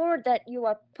 and the more that you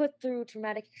are put through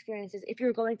traumatic experiences, if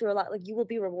you're going through a lot, like, you will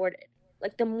be rewarded.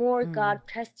 Like, the more God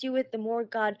tests you with, the more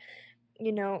God,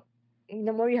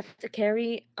 the more you have to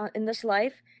carry in this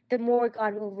life, the more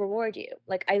God will reward you.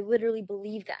 Like, I literally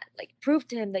believe that. Like, prove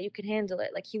to him that you can handle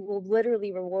it. Like, he will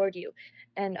literally reward you.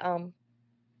 And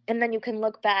then you can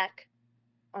look back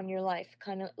on your life,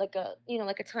 kind of like a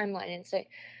timeline, and say,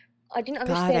 I didn't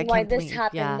understand why this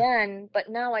happened then, but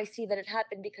now I see that it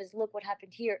happened because look what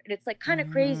happened here. And it's like kind of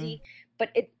crazy, but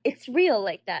it's real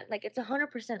like that. Like, it's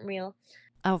 100% real.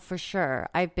 Oh, for sure.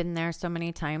 I've been there so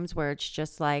many times where it's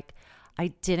just like,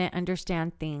 I didn't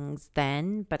understand things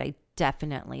then, but I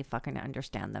definitely fucking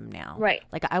understand them now. Right.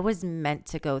 Like, I was meant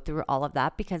to go through all of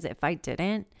that, because if I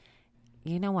didn't,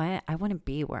 you know what? I wouldn't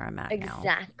be where I'm at now.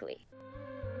 Exactly.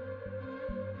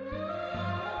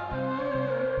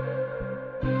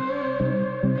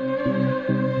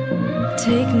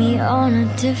 Take me on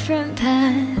a different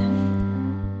path.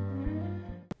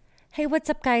 Hey, what's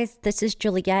up, guys? This is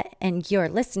Juliet, and you're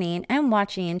listening and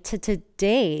watching to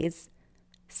today's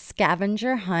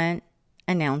scavenger hunt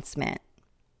announcement.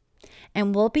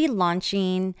 And we'll be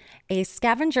launching a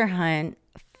scavenger hunt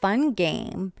fun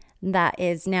game that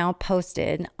is now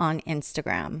posted on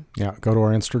Instagram. Yeah, go to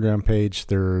our Instagram page.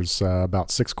 There's about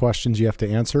 6 questions you have to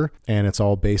answer, and it's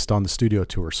all based on the studio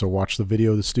tour. So watch the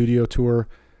video of the studio tour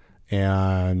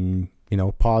and,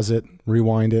 pause it,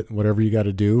 rewind it, whatever you got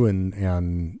to do.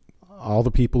 And all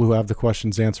the people who have the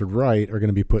questions answered right are going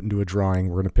to be put into a drawing.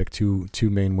 We're going to pick two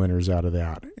main winners out of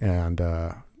that. And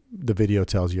the video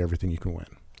tells you everything you can win.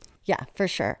 Yeah, for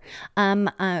sure.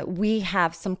 We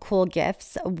have some cool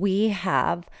gifts. We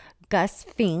have Gus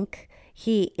Fink.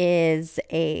 He is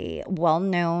a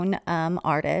well-known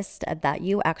artist that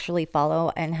you actually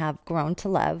follow and have grown to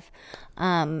love.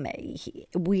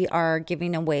 We are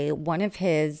giving away one of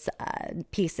his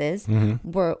pieces.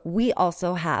 We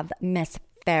also have Miss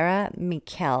Farrah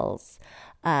Mechael's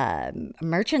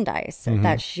merchandise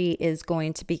that she is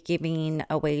going to be giving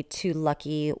away to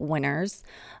lucky winners.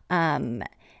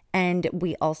 And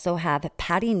we also have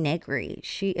Patty Negri.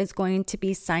 She is going to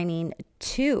be signing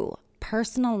 2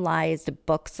 personalized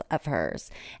books of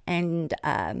hers. And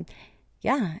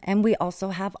and we also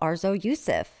have Arzo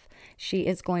Yusuf. She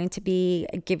is going to be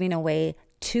giving away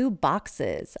 2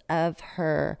 boxes of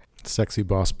her Sexy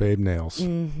Boss Babe nails.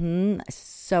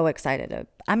 So excited.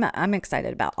 I'm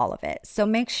excited about all of it. So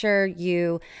make sure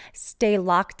you stay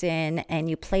locked in and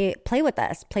you play with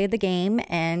us, play the game,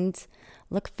 and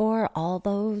look for all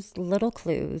those little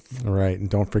clues. All right. And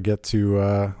don't forget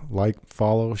to like,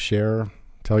 follow, share,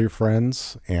 tell your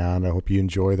friends. And I hope you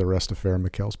enjoy the rest of Farrah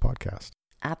Mechael's podcast.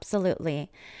 Absolutely.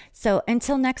 So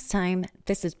until next time,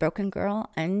 this is Broken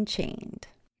Girl Unchained.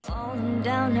 Falling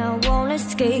down, I won't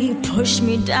escape. Push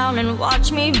me down and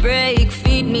watch me break.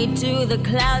 Feed me to the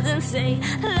clouds and say,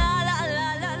 la la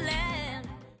la la land.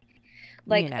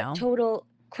 Like, total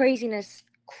craziness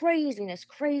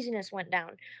went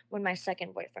down when my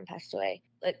second boyfriend passed away.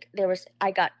 Like,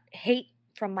 I got hate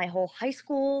from my whole high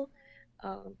school.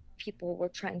 People were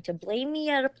trying to blame me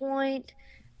at a point.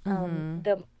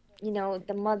 The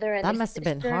mother and that the must have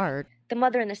been sister- hard. The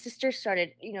mother and the sister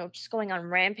started, just going on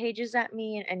rampages at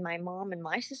me and my mom and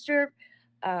my sister.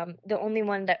 The only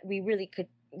one that we really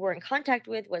were in contact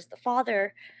with was the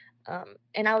father.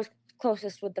 And I was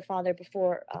closest with the father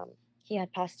before he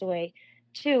had passed away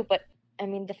too. But I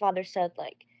mean, the father said,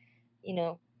 like,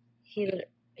 he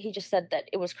just said that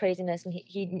it was craziness, and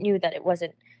he knew that it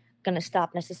wasn't going to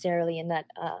stop necessarily, and that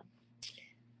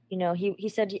he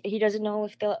said he doesn't know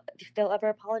if they'll ever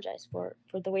apologize for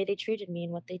the way they treated me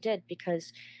and what they did,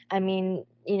 because I mean,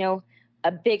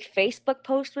 a big Facebook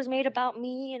post was made about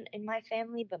me and my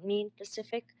family, but me in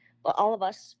specific, but all of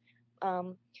us, I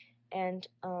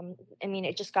mean,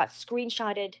 it just got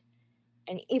screenshotted,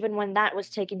 and even when that was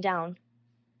taken down,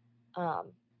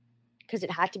 because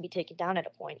it had to be taken down at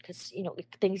a point, because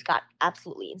things got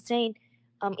absolutely insane.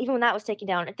 Even when that was taken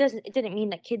down, it didn't mean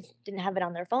that kids didn't have it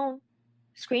on their phone,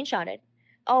 screenshotted.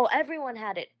 Oh, everyone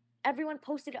had it. Everyone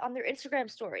posted it on their Instagram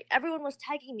story. Everyone was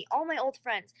tagging me. All my old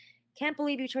friends. Can't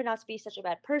believe you turned out to be such a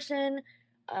bad person.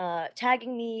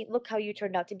 Tagging me. Look how you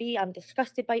turned out to be. I'm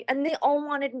disgusted by you. And they all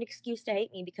wanted an excuse to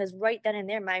hate me, because right then and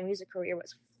there, my music career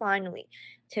was finally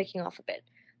taking off a bit.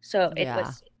 So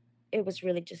it was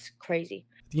really just crazy.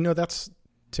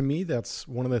 To me, that's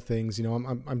one of the things,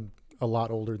 I'm a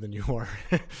lot older than you are.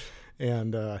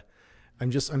 And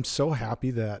I'm so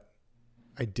happy that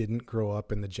I didn't grow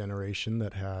up in the generation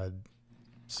that had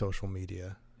social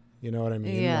media. You know what I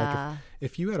mean? Yeah. Like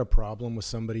if you had a problem with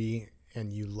somebody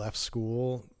and you left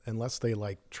school, unless they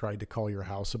like tried to call your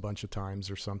house a bunch of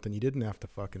times or something, you didn't have to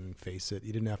fucking face it.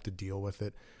 You didn't have to deal with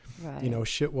it. Right.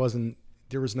 Shit wasn't,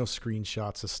 there was no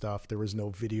screenshots of stuff. There was no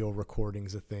video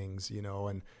recordings of things,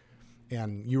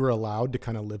 and you were allowed to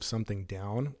kind of live something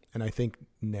down. And I think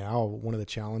now one of the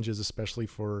challenges, especially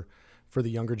for the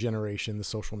younger generation, the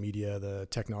social media, the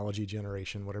technology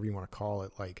generation, whatever you want to call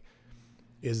it, like,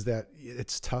 is that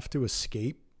it's tough to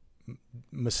escape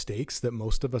mistakes that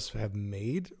most of us have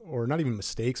made, or not even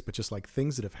mistakes, but just like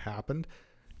things that have happened.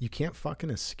 You can't fucking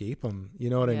escape them. You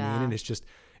know what I mean? And it's just,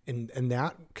 and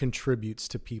that contributes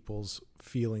to people's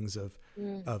feelings of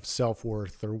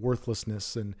self-worth or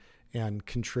worthlessness, and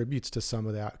contributes to some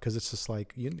of that, because it's just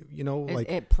like like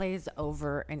it plays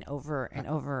over and over and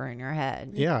over in your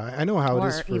head. Yeah, I know how it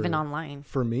is even online.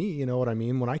 For me, you know what I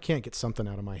mean? When I can't get something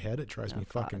out of my head, it drives me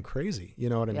fucking crazy. You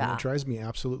know what I mean? It drives me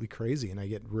absolutely crazy, and I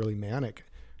get really manic.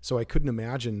 So I couldn't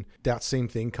imagine that same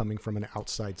thing coming from an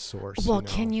outside source. Well,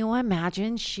 can you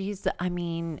imagine? She's a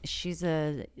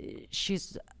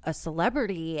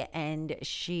celebrity, and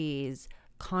she's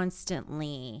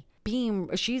constantly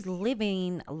she's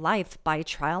living life by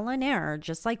trial and error,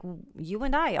 just like you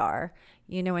and I are.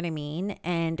 You know what I mean?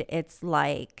 And it's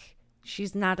like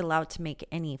she's not allowed to make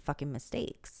any fucking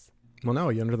mistakes. Well, no,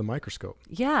 you're under the microscope.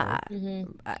 Yeah. Right?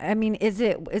 Mm-hmm. I mean, is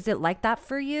it like that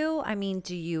for you? I mean,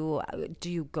 do you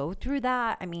go through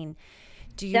that? I mean,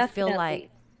 do you feel like,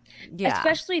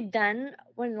 especially then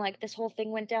when like this whole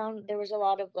thing went down, there was a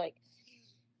lot of like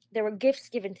there were gifts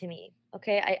given to me.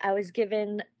 Okay, I was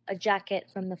given a jacket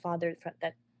from the father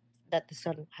that the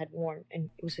son had worn, and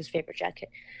it was his favorite jacket.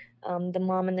 The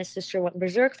mom and the sister went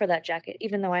berserk for that jacket,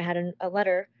 even though I had a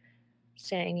letter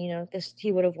saying, this,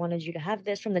 he would have wanted you to have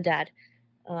this from the dad.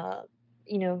 Uh,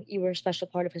 you were a special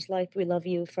part of his life. We love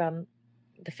you, from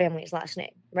the family's last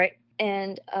name, right?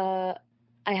 And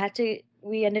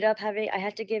we ended up having, I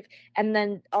had to give, and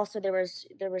then also there was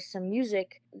some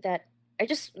music that it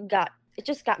just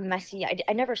got messy.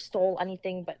 I never stole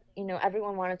anything, but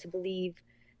everyone wanted to believe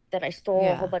that I stole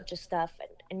a whole bunch of stuff,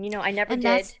 and I never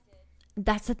did.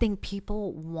 That's the thing.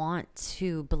 People want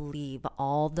to believe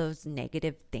all those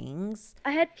negative things.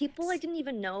 I had people I didn't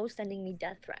even know sending me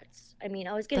death threats. I mean,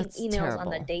 I was getting emails on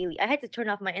the daily. I had to turn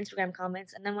off my Instagram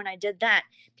comments, and then when I did that,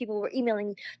 people were emailing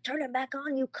me, "Turn it back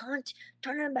on, you cunt!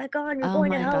 Turn it back on, you're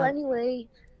going to hell anyway."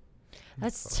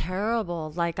 That's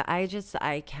terrible. Like, I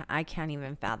can't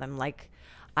even fathom. Like,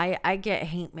 I get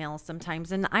hate mail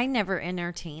sometimes, and I never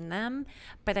entertain them.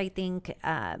 But I think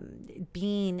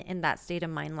being in that state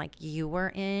of mind like you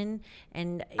were in,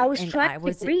 and I was trying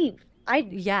to grieve.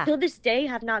 Till this day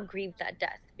have not grieved that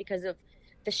death because of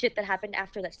the shit that happened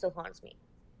after that still haunts me.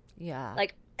 Yeah.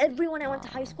 Like, everyone I went to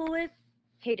high school with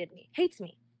hated me, hates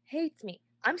me.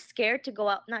 I'm scared to go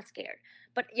out. Not scared,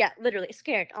 but yeah, literally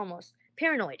scared, almost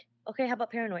paranoid. Okay, how about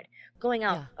paranoid? Going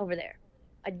out over there.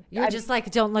 You're just like,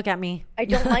 don't look at me. I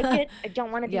don't like it. I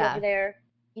don't want to be over there.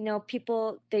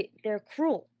 People, they're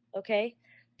cruel, okay?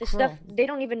 Stuff, they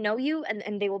don't even know you,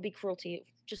 and they will be cruel to you.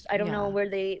 Just, I don't know where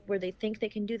they think they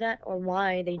can do that or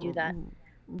why they do that.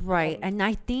 Right. And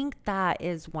I think that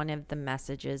is one of the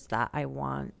messages that I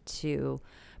want to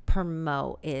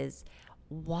promote is,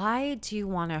 why do you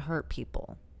want to hurt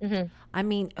people? Mm-hmm. I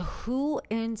mean, who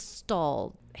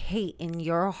installed hate in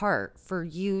your heart for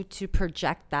you to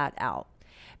project that out?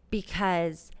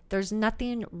 Because there's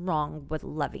nothing wrong with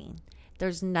loving.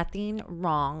 There's nothing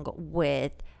wrong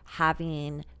with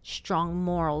having strong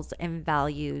morals and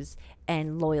values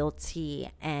and loyalty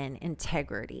and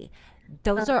integrity.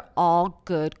 Those are all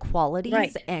good qualities.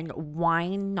 Right. And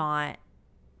why not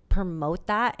promote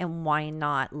that, and why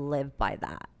not live by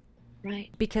that?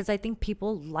 Right. Because I think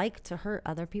people like to hurt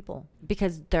other people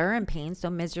because they're in pain. So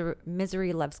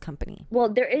misery loves company. Well,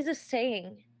 there is a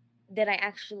saying that I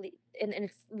actually, and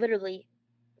it's literally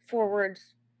 4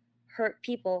 words: hurt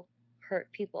people,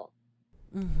 hurt people.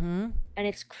 Mm-hmm. And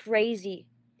it's crazy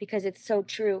because it's so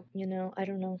true. I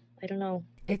don't know.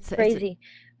 It's crazy.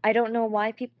 I don't know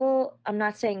why people, I'm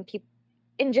not saying people,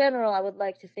 in general, I would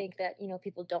like to think that,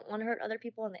 people don't want to hurt other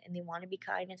people and they want to be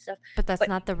kind and stuff. But that's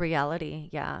not the reality.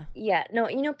 Yeah. Yeah. No,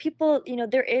 people,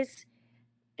 there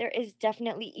is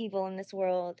definitely evil in this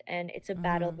world, and it's a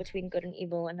battle between good and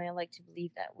evil. And I like to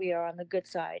believe that we are on the good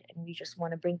side, and we just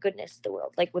want to bring goodness to the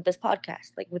world, like with this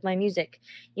podcast, like with my music,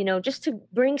 just to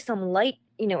bring some light,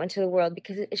 into the world,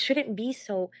 because it shouldn't be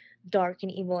so dark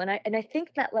and evil. And I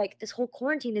think that, like, this whole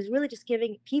quarantine is really just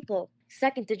giving people a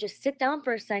second to just sit down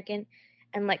for a second.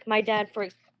 And like my dad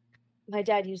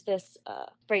used this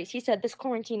phrase. He said, this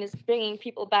quarantine is bringing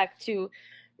people back to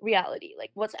reality,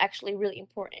 like what's actually really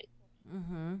important.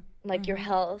 Mm-hmm. Like your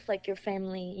health, like your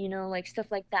family, like stuff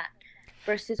like that.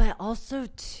 But also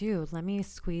too, let me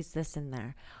squeeze this in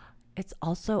there. It's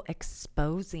also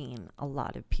exposing a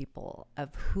lot of people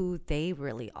of who they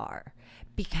really are.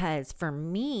 Because for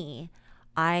me,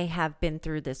 I have been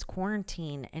through this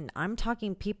quarantine, and I'm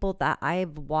talking people that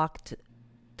I've walked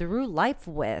through life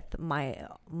with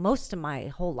most of my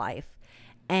whole life.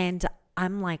 And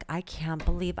I'm like, I can't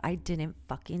believe I didn't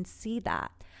fucking see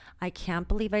that. I can't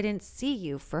believe I didn't see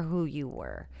you for who you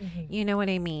were. Mm-hmm. You know what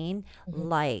I mean? Mm-hmm.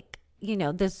 Like,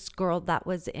 this girl that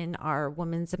was in our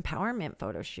women's empowerment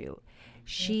photo shoot,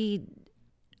 she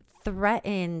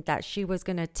threatened that she was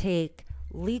going to take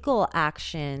legal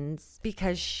actions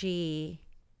because she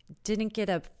didn't get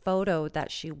a photo that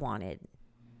she wanted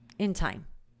in time.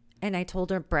 And I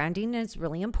told her, branding is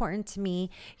really important to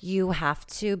me. You have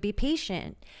to be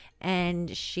patient.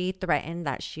 And she threatened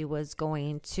that she was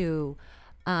going to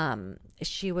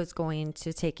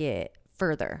take it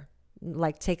further,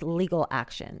 like take legal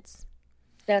actions.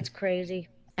 That's crazy.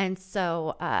 And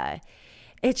so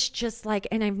it's just like,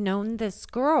 and I've known this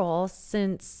girl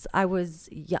since I was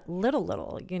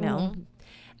little, Mm-hmm.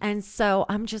 And so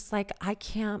I'm just like, I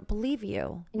can't believe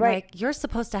you. Right. Like, you're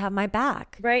supposed to have my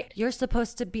back. Right. You're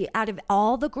supposed to be, out of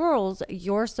all the girls,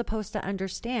 you're supposed to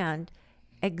understand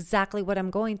exactly what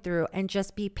I'm going through and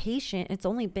just be patient. It's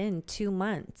only been 2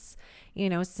 months,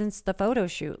 since the photo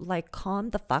shoot. Like,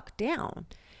 calm the fuck down.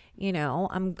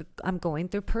 I'm going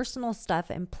through personal stuff,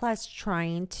 and plus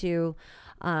trying to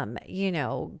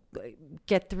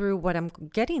get through what I'm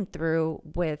getting through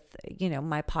with,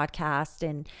 my podcast,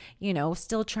 and,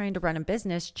 still trying to run a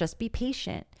business. Just be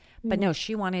patient. But no,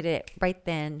 she wanted it right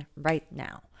then, right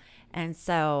now. And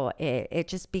so it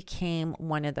just became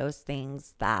one of those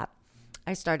things that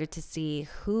I started to see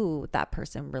who that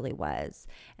person really was.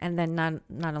 And then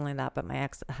not only that, but my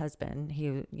ex-husband,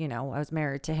 I was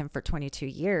married to him for 22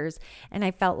 years. And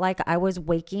I felt like I was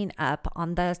waking up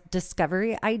on the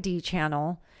Discovery ID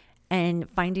channel and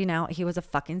finding out he was a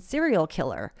fucking serial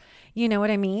killer. You know what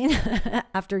I mean?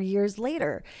 After years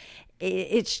later.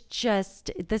 It's just,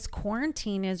 this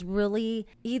quarantine is really,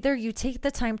 either you take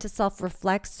the time to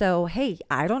self-reflect. So, hey,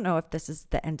 I don't know if this is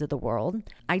the end of the world.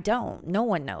 I don't. No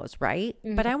one knows, right?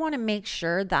 Mm-hmm. But I want to make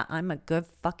sure that I'm a good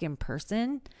fucking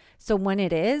person. So when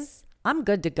it is, I'm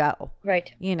good to go.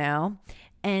 Right.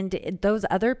 And those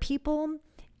other people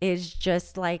is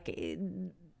just like,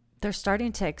 they're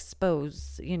starting to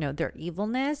expose, their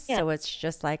evilness. Yeah. So it's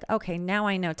just like, okay, now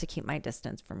I know to keep my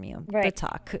distance from you. Right. Good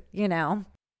talk,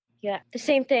 Yeah, the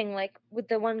same thing, like with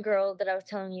the one girl that I was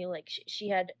telling you, like she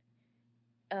had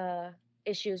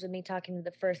issues with me talking to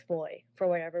the first boy for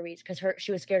whatever reason, because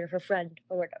she was scared of her friend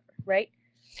or whatever, right?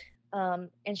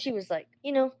 And she was like,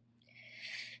 I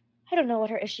don't know what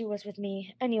her issue was with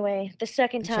me. Anyway, the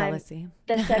second time, jealousy.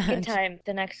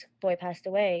 The next boy passed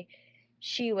away,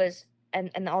 she was,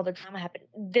 and all the drama happened.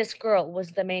 This girl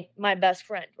was my best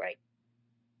friend, right?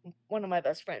 One of my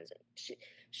best friends.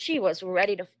 She was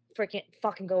ready to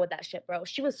fucking go with that shit, bro.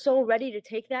 She was so ready to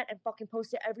take that and fucking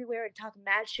post it everywhere and talk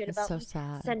mad shit about me,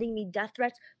 sending me death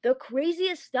threats, the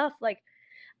craziest stuff. Like,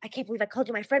 I can't believe I called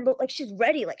you my friend, but like, she's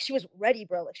ready. Like, she was ready,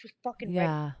 bro. Like, she was fucking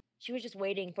ready. She was just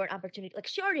waiting for an opportunity. Like,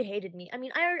 she already hated me. I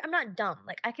mean, I'm not dumb.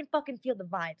 Like, I can fucking feel the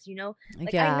vibes,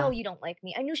 Like, I know you don't like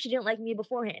me. I knew she didn't like me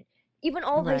beforehand. Even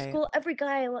all high school, every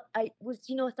guy I was,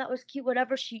 thought was cute,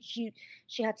 whatever, she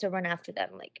had to run after them.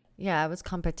 Like, yeah, it was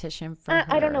competition for her.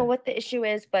 I don't know what the issue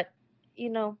is, but,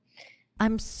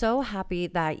 I'm so happy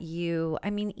that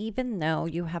even though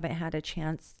you haven't had a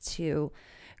chance to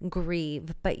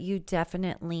grieve, but you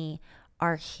definitely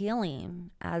are healing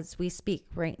as we speak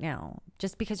right now,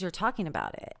 just because you're talking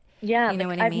about it. Yeah, you know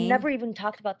what I mean? I've never even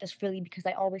talked about this really, because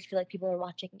I always feel like people are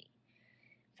watching me.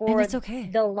 And it's okay.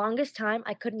 The longest time,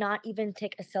 I could not even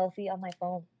take a selfie on my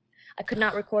phone. I could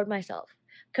not record myself.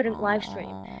 Couldn't live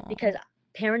stream, because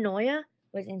paranoia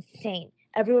was insane.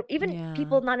 Everyone, even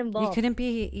people not involved. You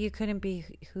couldn't be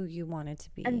who you wanted to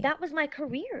be. And that was my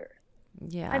career.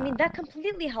 Yeah. I mean, that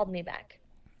completely held me back.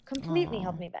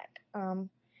 Held me back. And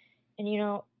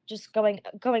just going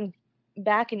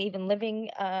back and even living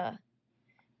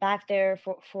back there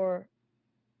for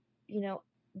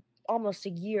almost a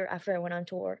year after I went on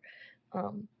tour,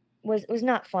 was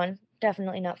not fun.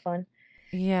 Definitely not fun.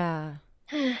 Yeah.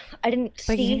 I didn't see.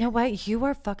 But you know what? You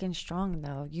are fucking strong,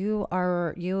 though. You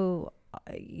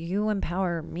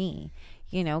empower me,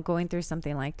 going through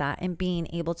something like that and being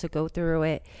able to go through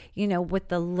it, with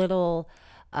the little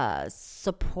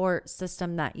support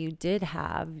system that you did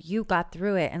have. You got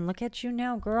through it, and look at you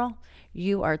now, girl.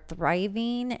 You are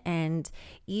thriving, and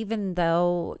even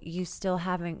though you still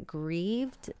haven't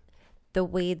grieved the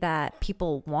way that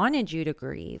people wanted you to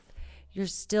grieve, you're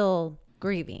still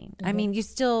grieving. Mm-hmm. I mean,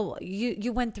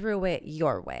 you went through it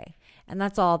your way, and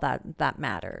that's all that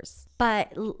matters.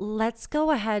 But let's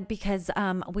go ahead, because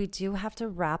we do have to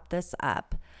wrap this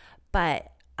up.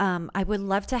 But I would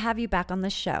love to have you back on the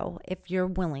show if you're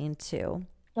willing to.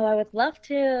 Oh, I would love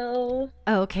to.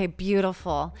 Okay,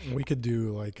 beautiful. We could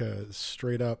do like a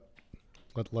straight up,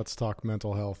 let's talk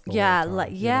mental health. Yeah,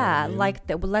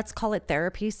 let's call it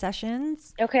therapy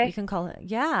sessions. Okay. You can call it,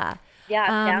 yeah. Yeah,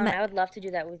 down. I would love to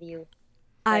do that with you.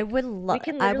 I would love. We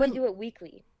can literally do it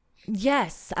weekly.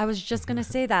 Yes, I was just going to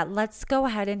say that. Let's go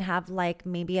ahead and have like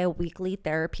maybe a weekly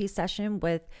therapy session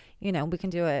with, we can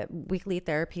do a weekly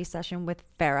therapy session with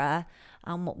Farrah.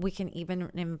 We can even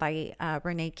invite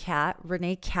Renee Cat.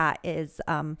 Renee Cat is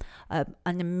an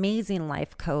amazing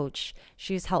life coach.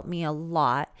 She's helped me a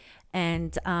lot.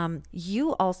 And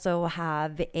you also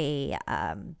have the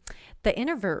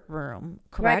introvert room,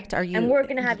 correct? Right. Are you? And we're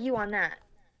going to have you on that.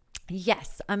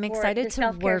 Yes, I'm excited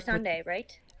to work Sunday,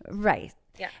 right? Right.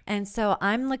 Yeah. And so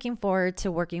I'm looking forward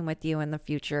to working with you in the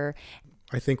future.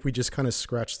 I think we just kind of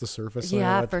scratched the surface.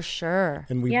 Yeah, for sure.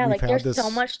 And we've had there's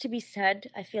so much to be said.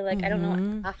 I feel like I don't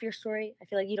know half your story. I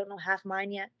feel like you don't know half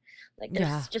mine yet. Like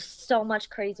there's just so much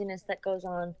craziness that goes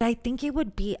on. I think it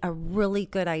would be a really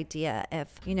good idea if,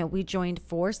 we joined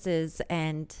forces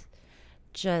and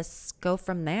just go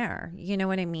from there. You know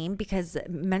what I mean? Because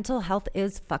mental health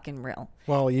is fucking real.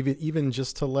 Well, even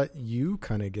just to let you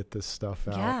kind of get this stuff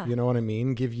out, Yeah. you know what I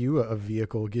mean? Give you a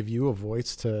vehicle, give you a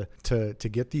voice to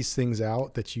get these things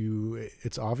out that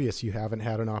it's obvious you haven't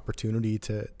had an opportunity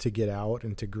to get out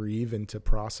and to grieve and to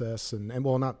process and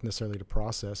well, not necessarily to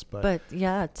process, but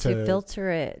yeah, to filter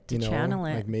it, to channel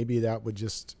it. Like maybe that would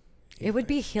just, it would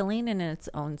be healing in its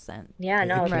own sense. Yeah,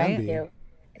 no, it right? can be.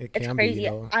 It's crazy.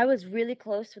 I was really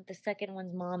close with the second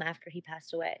one's mom after he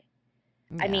passed away.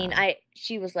 Yeah. I mean,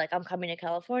 she was like, I'm coming to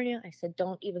California. I said,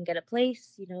 don't even get a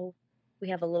place. You know, we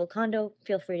have a little condo.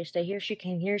 Feel free to stay here. She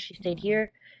came here. She stayed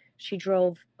here. She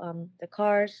drove the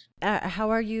cars. How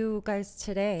are you guys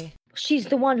today? She's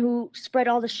the one who spread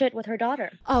all the shit with her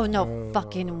daughter. Oh, no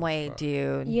fucking way,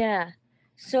 dude. Yeah.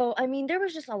 So, I mean, there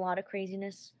was just a lot of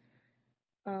craziness.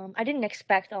 I didn't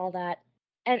expect all that.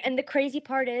 And the crazy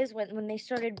part is when they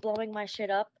started blowing my shit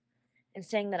up and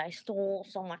saying that I stole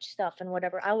so much stuff and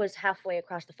whatever, I was halfway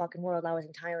across the fucking world. I was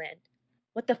in Thailand.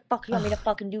 What the fuck do you want me to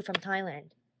fucking do from Thailand?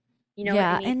 You know what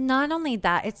I mean? And not only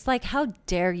that, it's like, how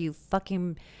dare you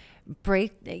fucking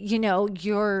break, you know,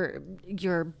 you're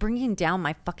bringing down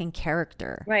my fucking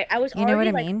character. Right. I was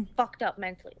already fucked up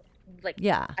mentally. Like,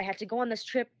 yeah. I had to go on this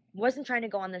trip. Wasn't trying to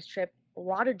go on this trip. A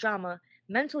lot of drama.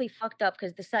 Mentally fucked up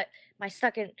because my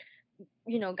second,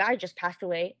 you know, guy just passed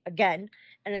away again,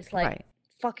 and it's like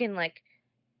fucking like,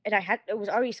 and it was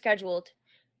already scheduled.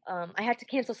 I had to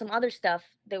cancel some other stuff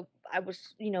that I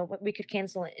was, you know, we could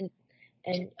cancel it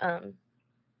and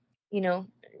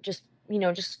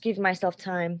just give myself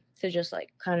time to just like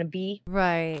kind of be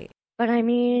right. But I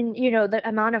mean, you know, the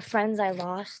amount of friends I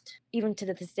lost, even to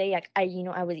this day, like I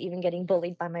was even getting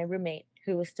bullied by my roommate,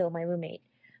 who was still my roommate.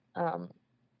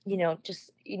 You know,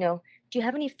 just, you know, do you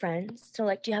have any friends? So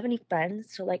like, do you have any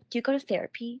friends? So like, do you go to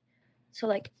therapy? So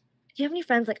like, do you have any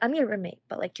friends? Like, I'm your roommate,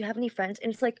 but like, do you have any friends?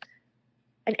 And it's like,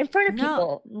 and in front of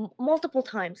people, multiple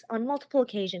times, on multiple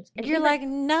occasions. And you're like,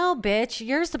 no, bitch,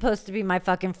 you're supposed to be my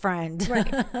fucking friend.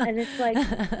 Right. And it's like,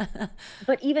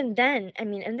 but even then, I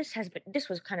mean, and this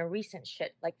was kind of recent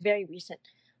shit, like very recent,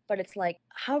 but it's like,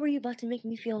 how are you about to make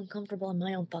me feel uncomfortable in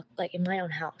my own in my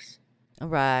own house?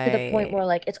 Right. To the point where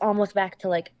like it's almost back to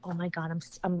like, oh my God,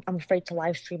 I'm afraid to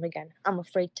live stream again. I'm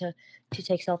afraid to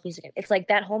take selfies again. It's like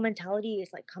that whole mentality is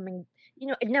like coming, you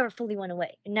know, it never fully went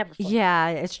away. It never fully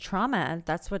it's trauma.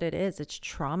 That's what it is. It's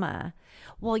trauma.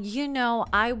 Well, you know,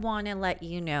 I want to let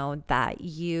you know that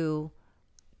you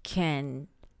can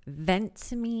vent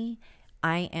to me.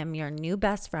 I am your new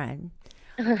best friend.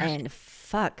 And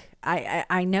fuck,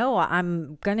 I know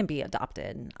I'm gonna be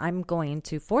adopted. I'm going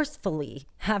to forcefully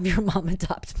have your mom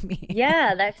adopt me.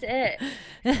 Yeah, that's it.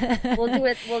 We'll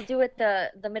do it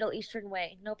the Middle Eastern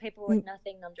way. No paperwork,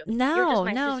 nothing. I'm joking.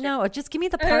 No. Just give me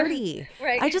the party.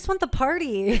 Right. I just want the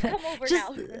party. Come over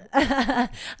now.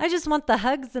 I just want the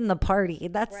hugs and the party.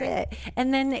 That's it.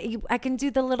 And then I can do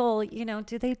the little, you know,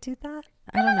 do they do that?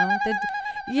 I don't know.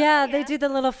 They do the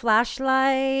little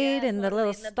flashlight and the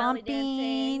little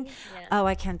stomping. Yeah. Oh,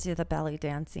 I can't do the belly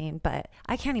dancing, but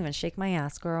I can't even shake my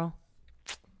ass, girl.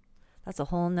 That's a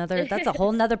whole nother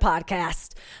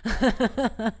podcast.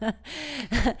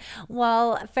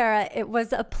 Well, Farrah, it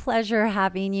was a pleasure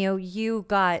having you. You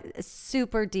got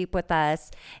super deep with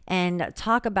us and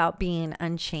talk about being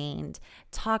unchained,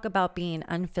 talk about being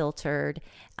unfiltered.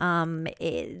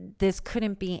 This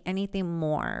couldn't be anything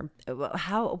more.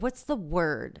 What's the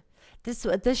word?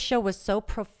 This show was so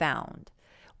profound.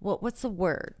 What's the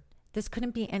word? This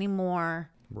couldn't be any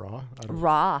more raw.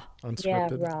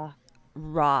 Unscripted. Yeah,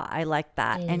 raw. I like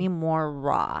that. Any more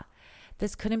raw.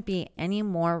 This couldn't be any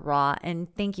more raw. And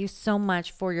thank you so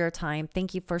much for your time.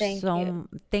 Thank you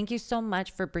so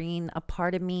much for bringing a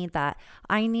part of me that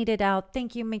I needed out.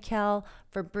 Thank you, Mechael,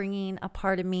 for bringing a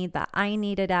part of me that I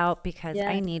needed out, because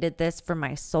I needed this for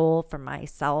my soul, for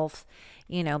myself,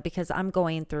 you know, because I'm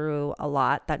going through a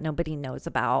lot that nobody knows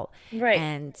about. Right.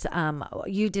 And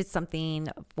you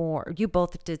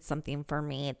both did something for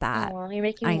me that you're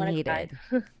making me I needed.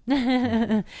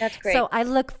 That's great. So I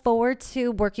look forward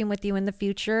to working with you in the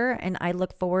future, and I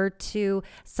look forward to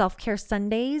self-care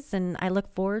Sundays, and I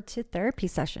look forward to therapy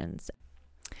sessions.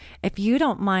 If you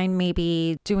don't mind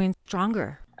maybe doing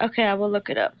Stronger. Okay, I will look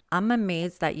it up. I'm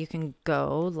amazed that you can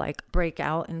go like break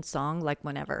out in song like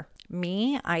whenever.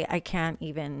 Me, I can't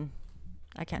do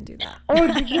that.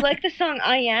 Oh, did you like the song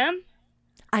I Am?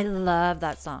 I love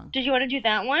that song. Did you want to do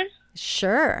that one?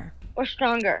 Sure. Or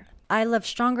Stronger? I love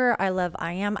Stronger. I love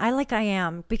I Am. I like I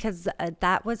Am because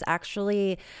that was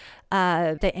actually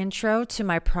the intro to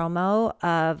my promo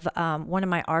of one of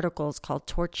my articles called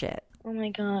Torch It. Oh my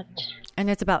God. And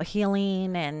it's about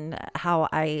healing and how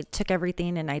I took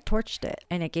everything and I torched it.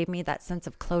 And it gave me that sense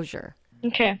of closure.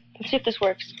 Okay, let's see if this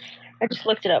works. I just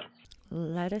looked it up.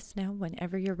 Let us know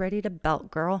whenever you're ready to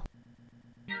belt, girl.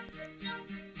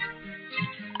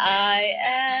 I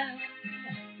am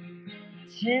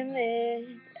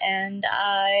timid and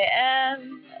I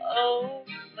am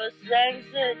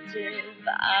oversensitive.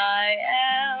 I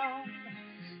am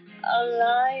a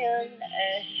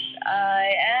lioness.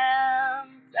 I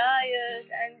am tired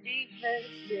and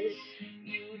defensive.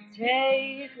 You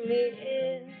take me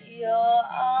in your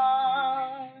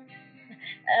arms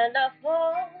and I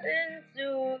fall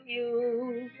into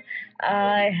you.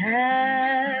 I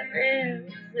have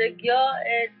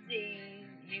insecurities.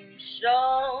 You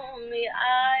show me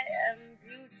I am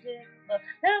beautiful.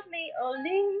 Love me or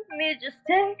leave me, just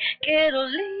take it or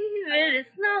leave it.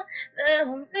 It's not that I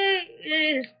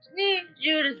need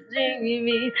you to see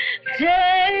me.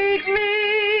 Take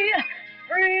me,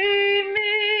 free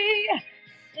me,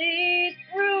 see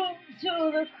through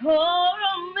to the core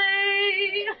of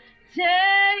me.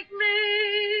 Take me,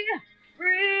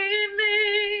 free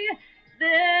me,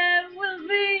 there will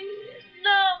be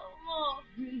no more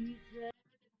pretend.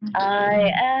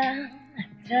 I am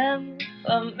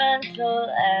temperamental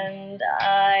and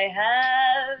I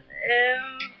have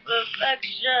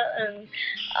imperfection.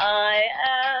 I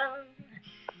am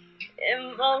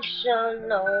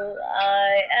emotional.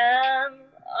 I am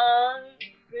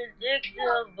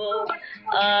unpredictable.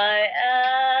 I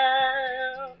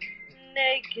am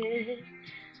naked.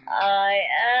 I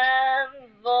am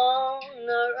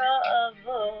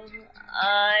vulnerable.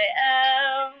 I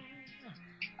am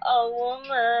a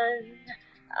woman.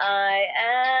 I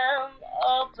am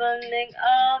opening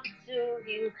up to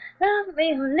you. Love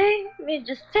me or leave me,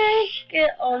 just take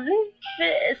it or leave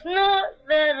it. It's not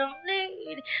that I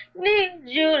need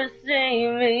you to see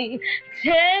me.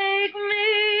 Take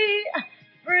me,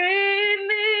 free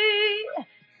me,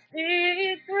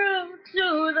 see through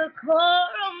to the core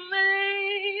of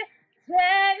me.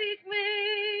 Take me,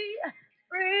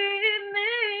 free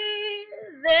me,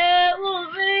 there will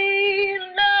be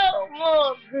no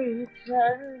more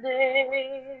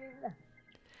pretending.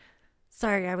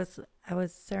 Sorry, I was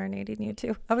serenading you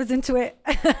too. I was into it.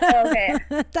 Okay.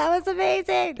 That was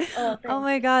amazing. Oh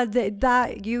my God,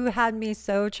 that you had me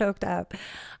so choked up.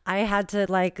 I had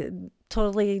to like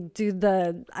totally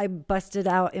do I busted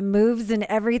out in moves and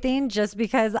everything just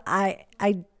because I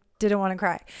didn't want to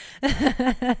cry.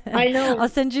 I know. I'll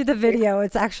send you the video.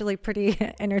 It's actually pretty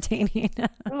entertaining.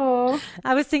 Oh.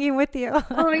 I was singing with you.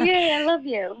 Oh yeah, I love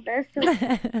you. That's so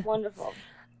wonderful.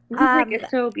 Music is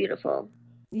so beautiful.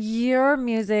 Your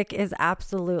music is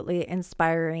absolutely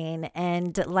inspiring.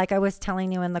 And like I was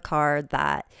telling you in the car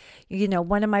that, you know,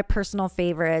 one of my personal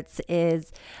favorites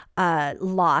is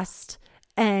Lost.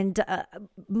 And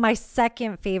my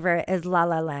second favorite is La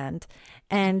La Land.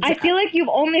 And I feel like you've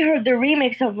only heard the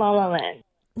remix of La La Land.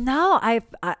 No, I've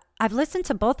listened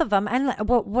to both of them. And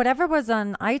whatever was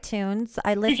on iTunes,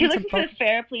 I listened to both. Did you listen to the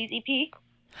Farrah Please EP?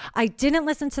 I didn't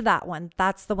listen to that one.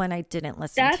 That's the one I didn't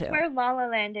listen to. That's where La La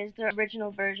Land is, the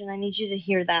original version. I need you to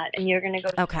hear that, and you're going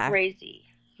to go crazy.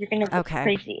 You're going to go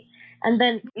crazy. And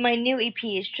then my new EP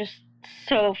is just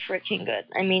so freaking good.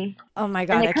 I mean, oh my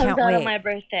God, I can't wait. And it comes out on my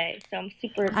birthday, so I'm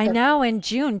super excited. I know, in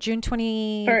June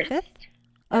 25th?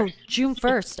 Oh, June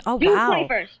 1st. Oh, June wow.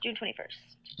 21st.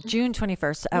 June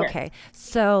 21st. Okay. Yes.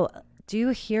 So do you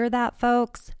hear that,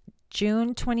 folks?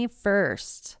 June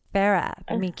 21st. Farrah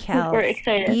Mechael's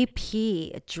EP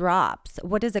drops.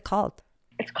 What is it called?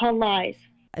 It's called Lies.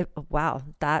 Wow,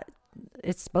 that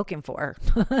it's spoken for.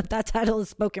 That title is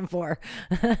spoken for.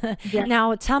 Yeah.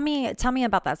 Now, tell me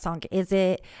about that song. Is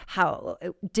it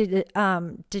did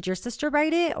your sister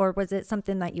write it, or was it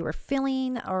something that you were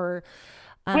feeling, or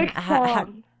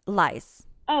Lies?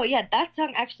 Oh yeah, that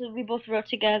song actually we both wrote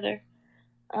together.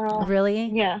 Really?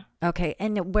 Yeah. Okay,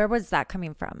 and where was that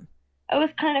coming from? It was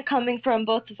kind of coming from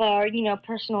both of our,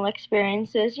 personal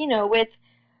experiences, with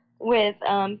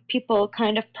people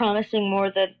kind of promising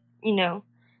more than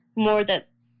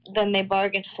they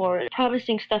bargained for,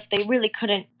 promising stuff they really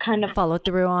couldn't kind of follow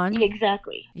through on.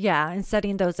 Exactly. Yeah, and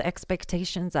setting those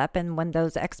expectations up, and when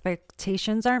those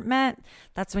expectations aren't met,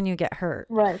 that's when you get hurt.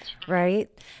 Right.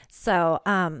 So,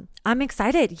 I'm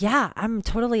excited. Yeah, I'm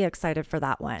totally excited for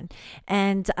that one.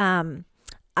 And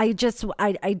I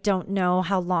don't know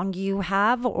how long you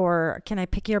have, or can I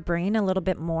pick your brain a little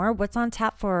bit more? What's on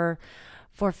tap for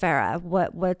Farrah?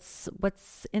 What's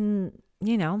in,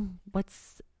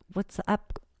 what's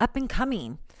up and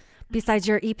coming besides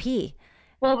your EP?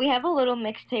 Well, we have a little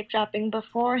mixtape dropping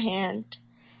beforehand,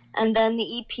 and then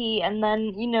the EP, and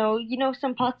then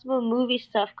some possible movie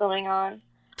stuff going on.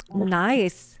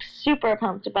 Nice. Super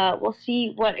pumped about. We'll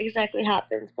see what exactly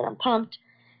happens, but I'm pumped.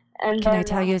 And can I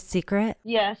tell you a secret?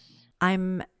 Yes.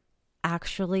 I'm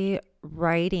actually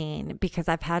writing because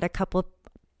I've had a couple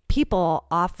people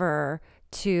offer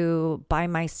to buy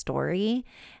my story,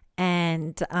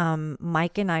 and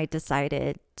Mike and I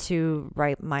decided to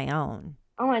write my own.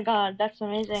 Oh my God, that's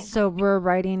amazing. So we're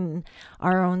writing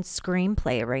our own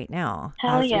screenplay right now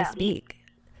as we speak.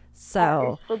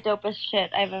 So that is the dopest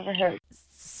shit I've ever heard.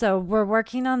 So we're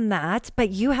working on that, but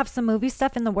you have some movie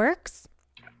stuff in the works?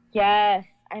 Yes.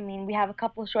 I mean, we have a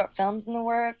couple short films in the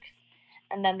works,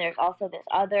 and then there's also this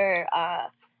other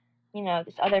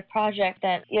project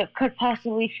that could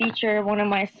possibly feature one of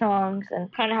my songs,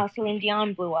 and kind of how Celine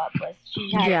Dion blew up was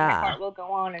she had My Heart Will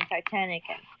Go On and Titanic,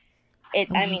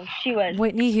 and she was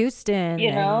Whitney Houston,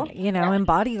 and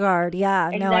Bodyguard. Yeah,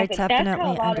 exactly. No, I definitely That's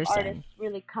how a lot understand. of artists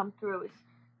really come through, is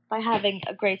by having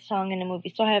a great song in a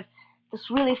movie. So I have this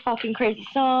really fucking crazy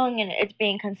song, and it's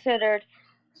being considered.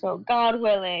 So God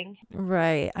willing.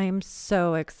 Right. I'm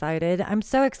so excited. I'm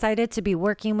so excited to be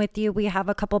working with you. We have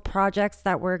a couple projects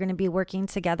that we're going to be working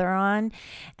together on,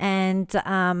 and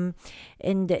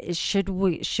should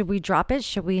we drop it?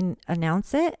 Should we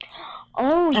announce it?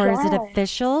 Oh, or is it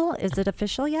official? Is it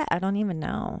official yet? I don't even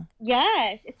know.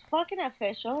 Yes, it's fucking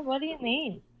official. What do you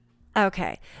mean?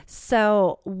 Okay.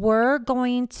 So we're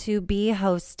going to be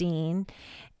hosting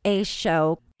a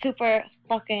show. Super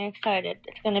fucking excited.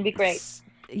 It's going to be great.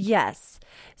 Yes.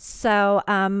 So,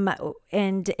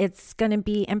 and it's going to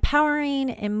be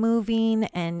empowering and moving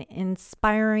and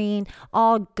inspiring,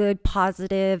 all good,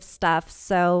 positive stuff.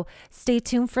 So stay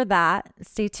tuned for that.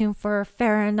 Stay tuned for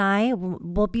Farrah and I.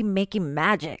 We'll be making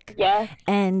magic. Yes.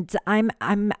 And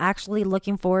I'm actually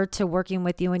looking forward to working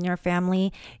with you and your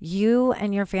family. You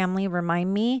and your family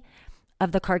remind me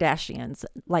of the Kardashians,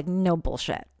 like no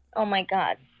bullshit. Oh my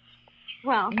God.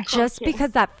 Well, just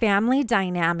because that family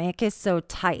dynamic is so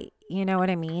tight, you know what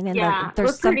I mean? And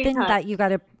there's something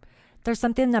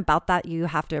about that you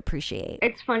have to appreciate.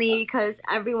 It's funny because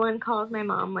everyone calls my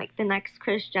mom like the next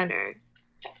Kris Jenner.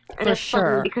 And For it's sure.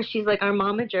 funny because she's like our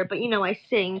momager, but I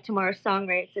sing, Tamara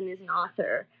songwrites, and is an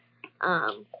author.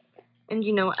 And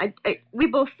we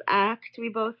both act, we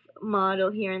both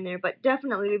model here and there, but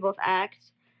definitely we both act.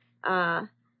 And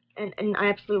I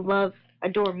absolutely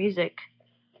adore music.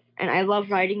 And I love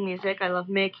writing music. I love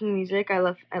making music. I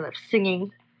love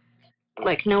singing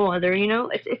like no other,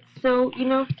 It's so,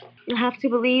 you have to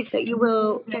believe that you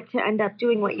will get to end up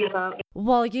doing what you love.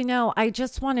 Well, I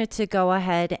just wanted to go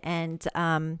ahead and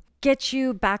get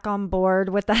you back on board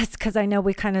with us, because I know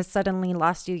we kind of suddenly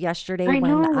lost you yesterday when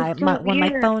my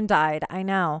phone died. I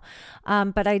know.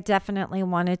 But I definitely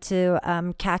wanted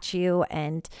to catch you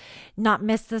and not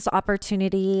miss this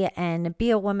opportunity and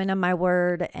be a woman of my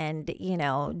word, and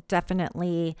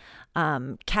definitely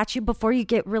catch you before you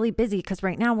get really busy, because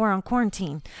right now we're on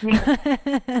quarantine.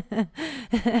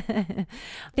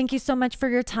 Thank you so much for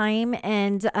your time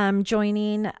and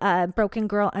joining Broken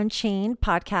Girl Unchained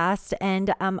podcast,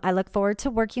 and I look forward to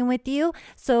working with you.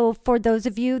 So for those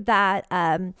of you that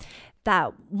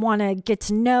want to get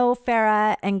to know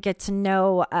Farrah and get to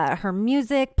know her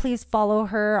music, please follow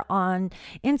her on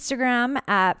Instagram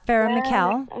at Farrah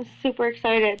Mechael. I'm super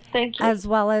excited. Thank you. As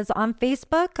well as on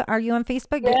Facebook. Are you on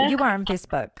Facebook? Yes. You are on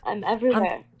Facebook. I'm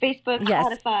everywhere. Facebook, yes.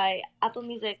 Spotify, Apple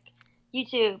Music,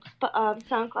 YouTube,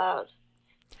 SoundCloud,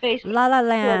 Facebook, La La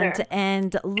Land, Twitter.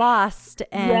 And Lost,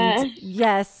 and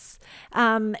yes.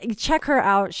 Check her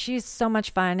out. She's so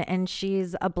much fun, and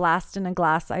she's a blast in a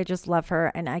glass. I just love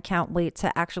her, and I can't wait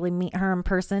to actually meet her in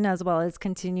person, as well as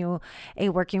continue a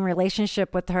working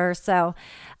relationship with her. So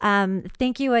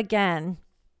thank you again.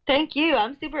 Thank you.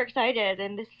 I'm super excited,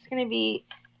 and this is going to be,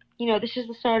 this is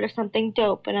the start of something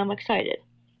dope, and I'm excited.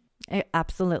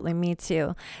 Absolutely, me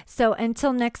too. So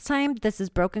until next time, this is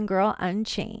Broken Girl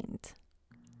Unchained.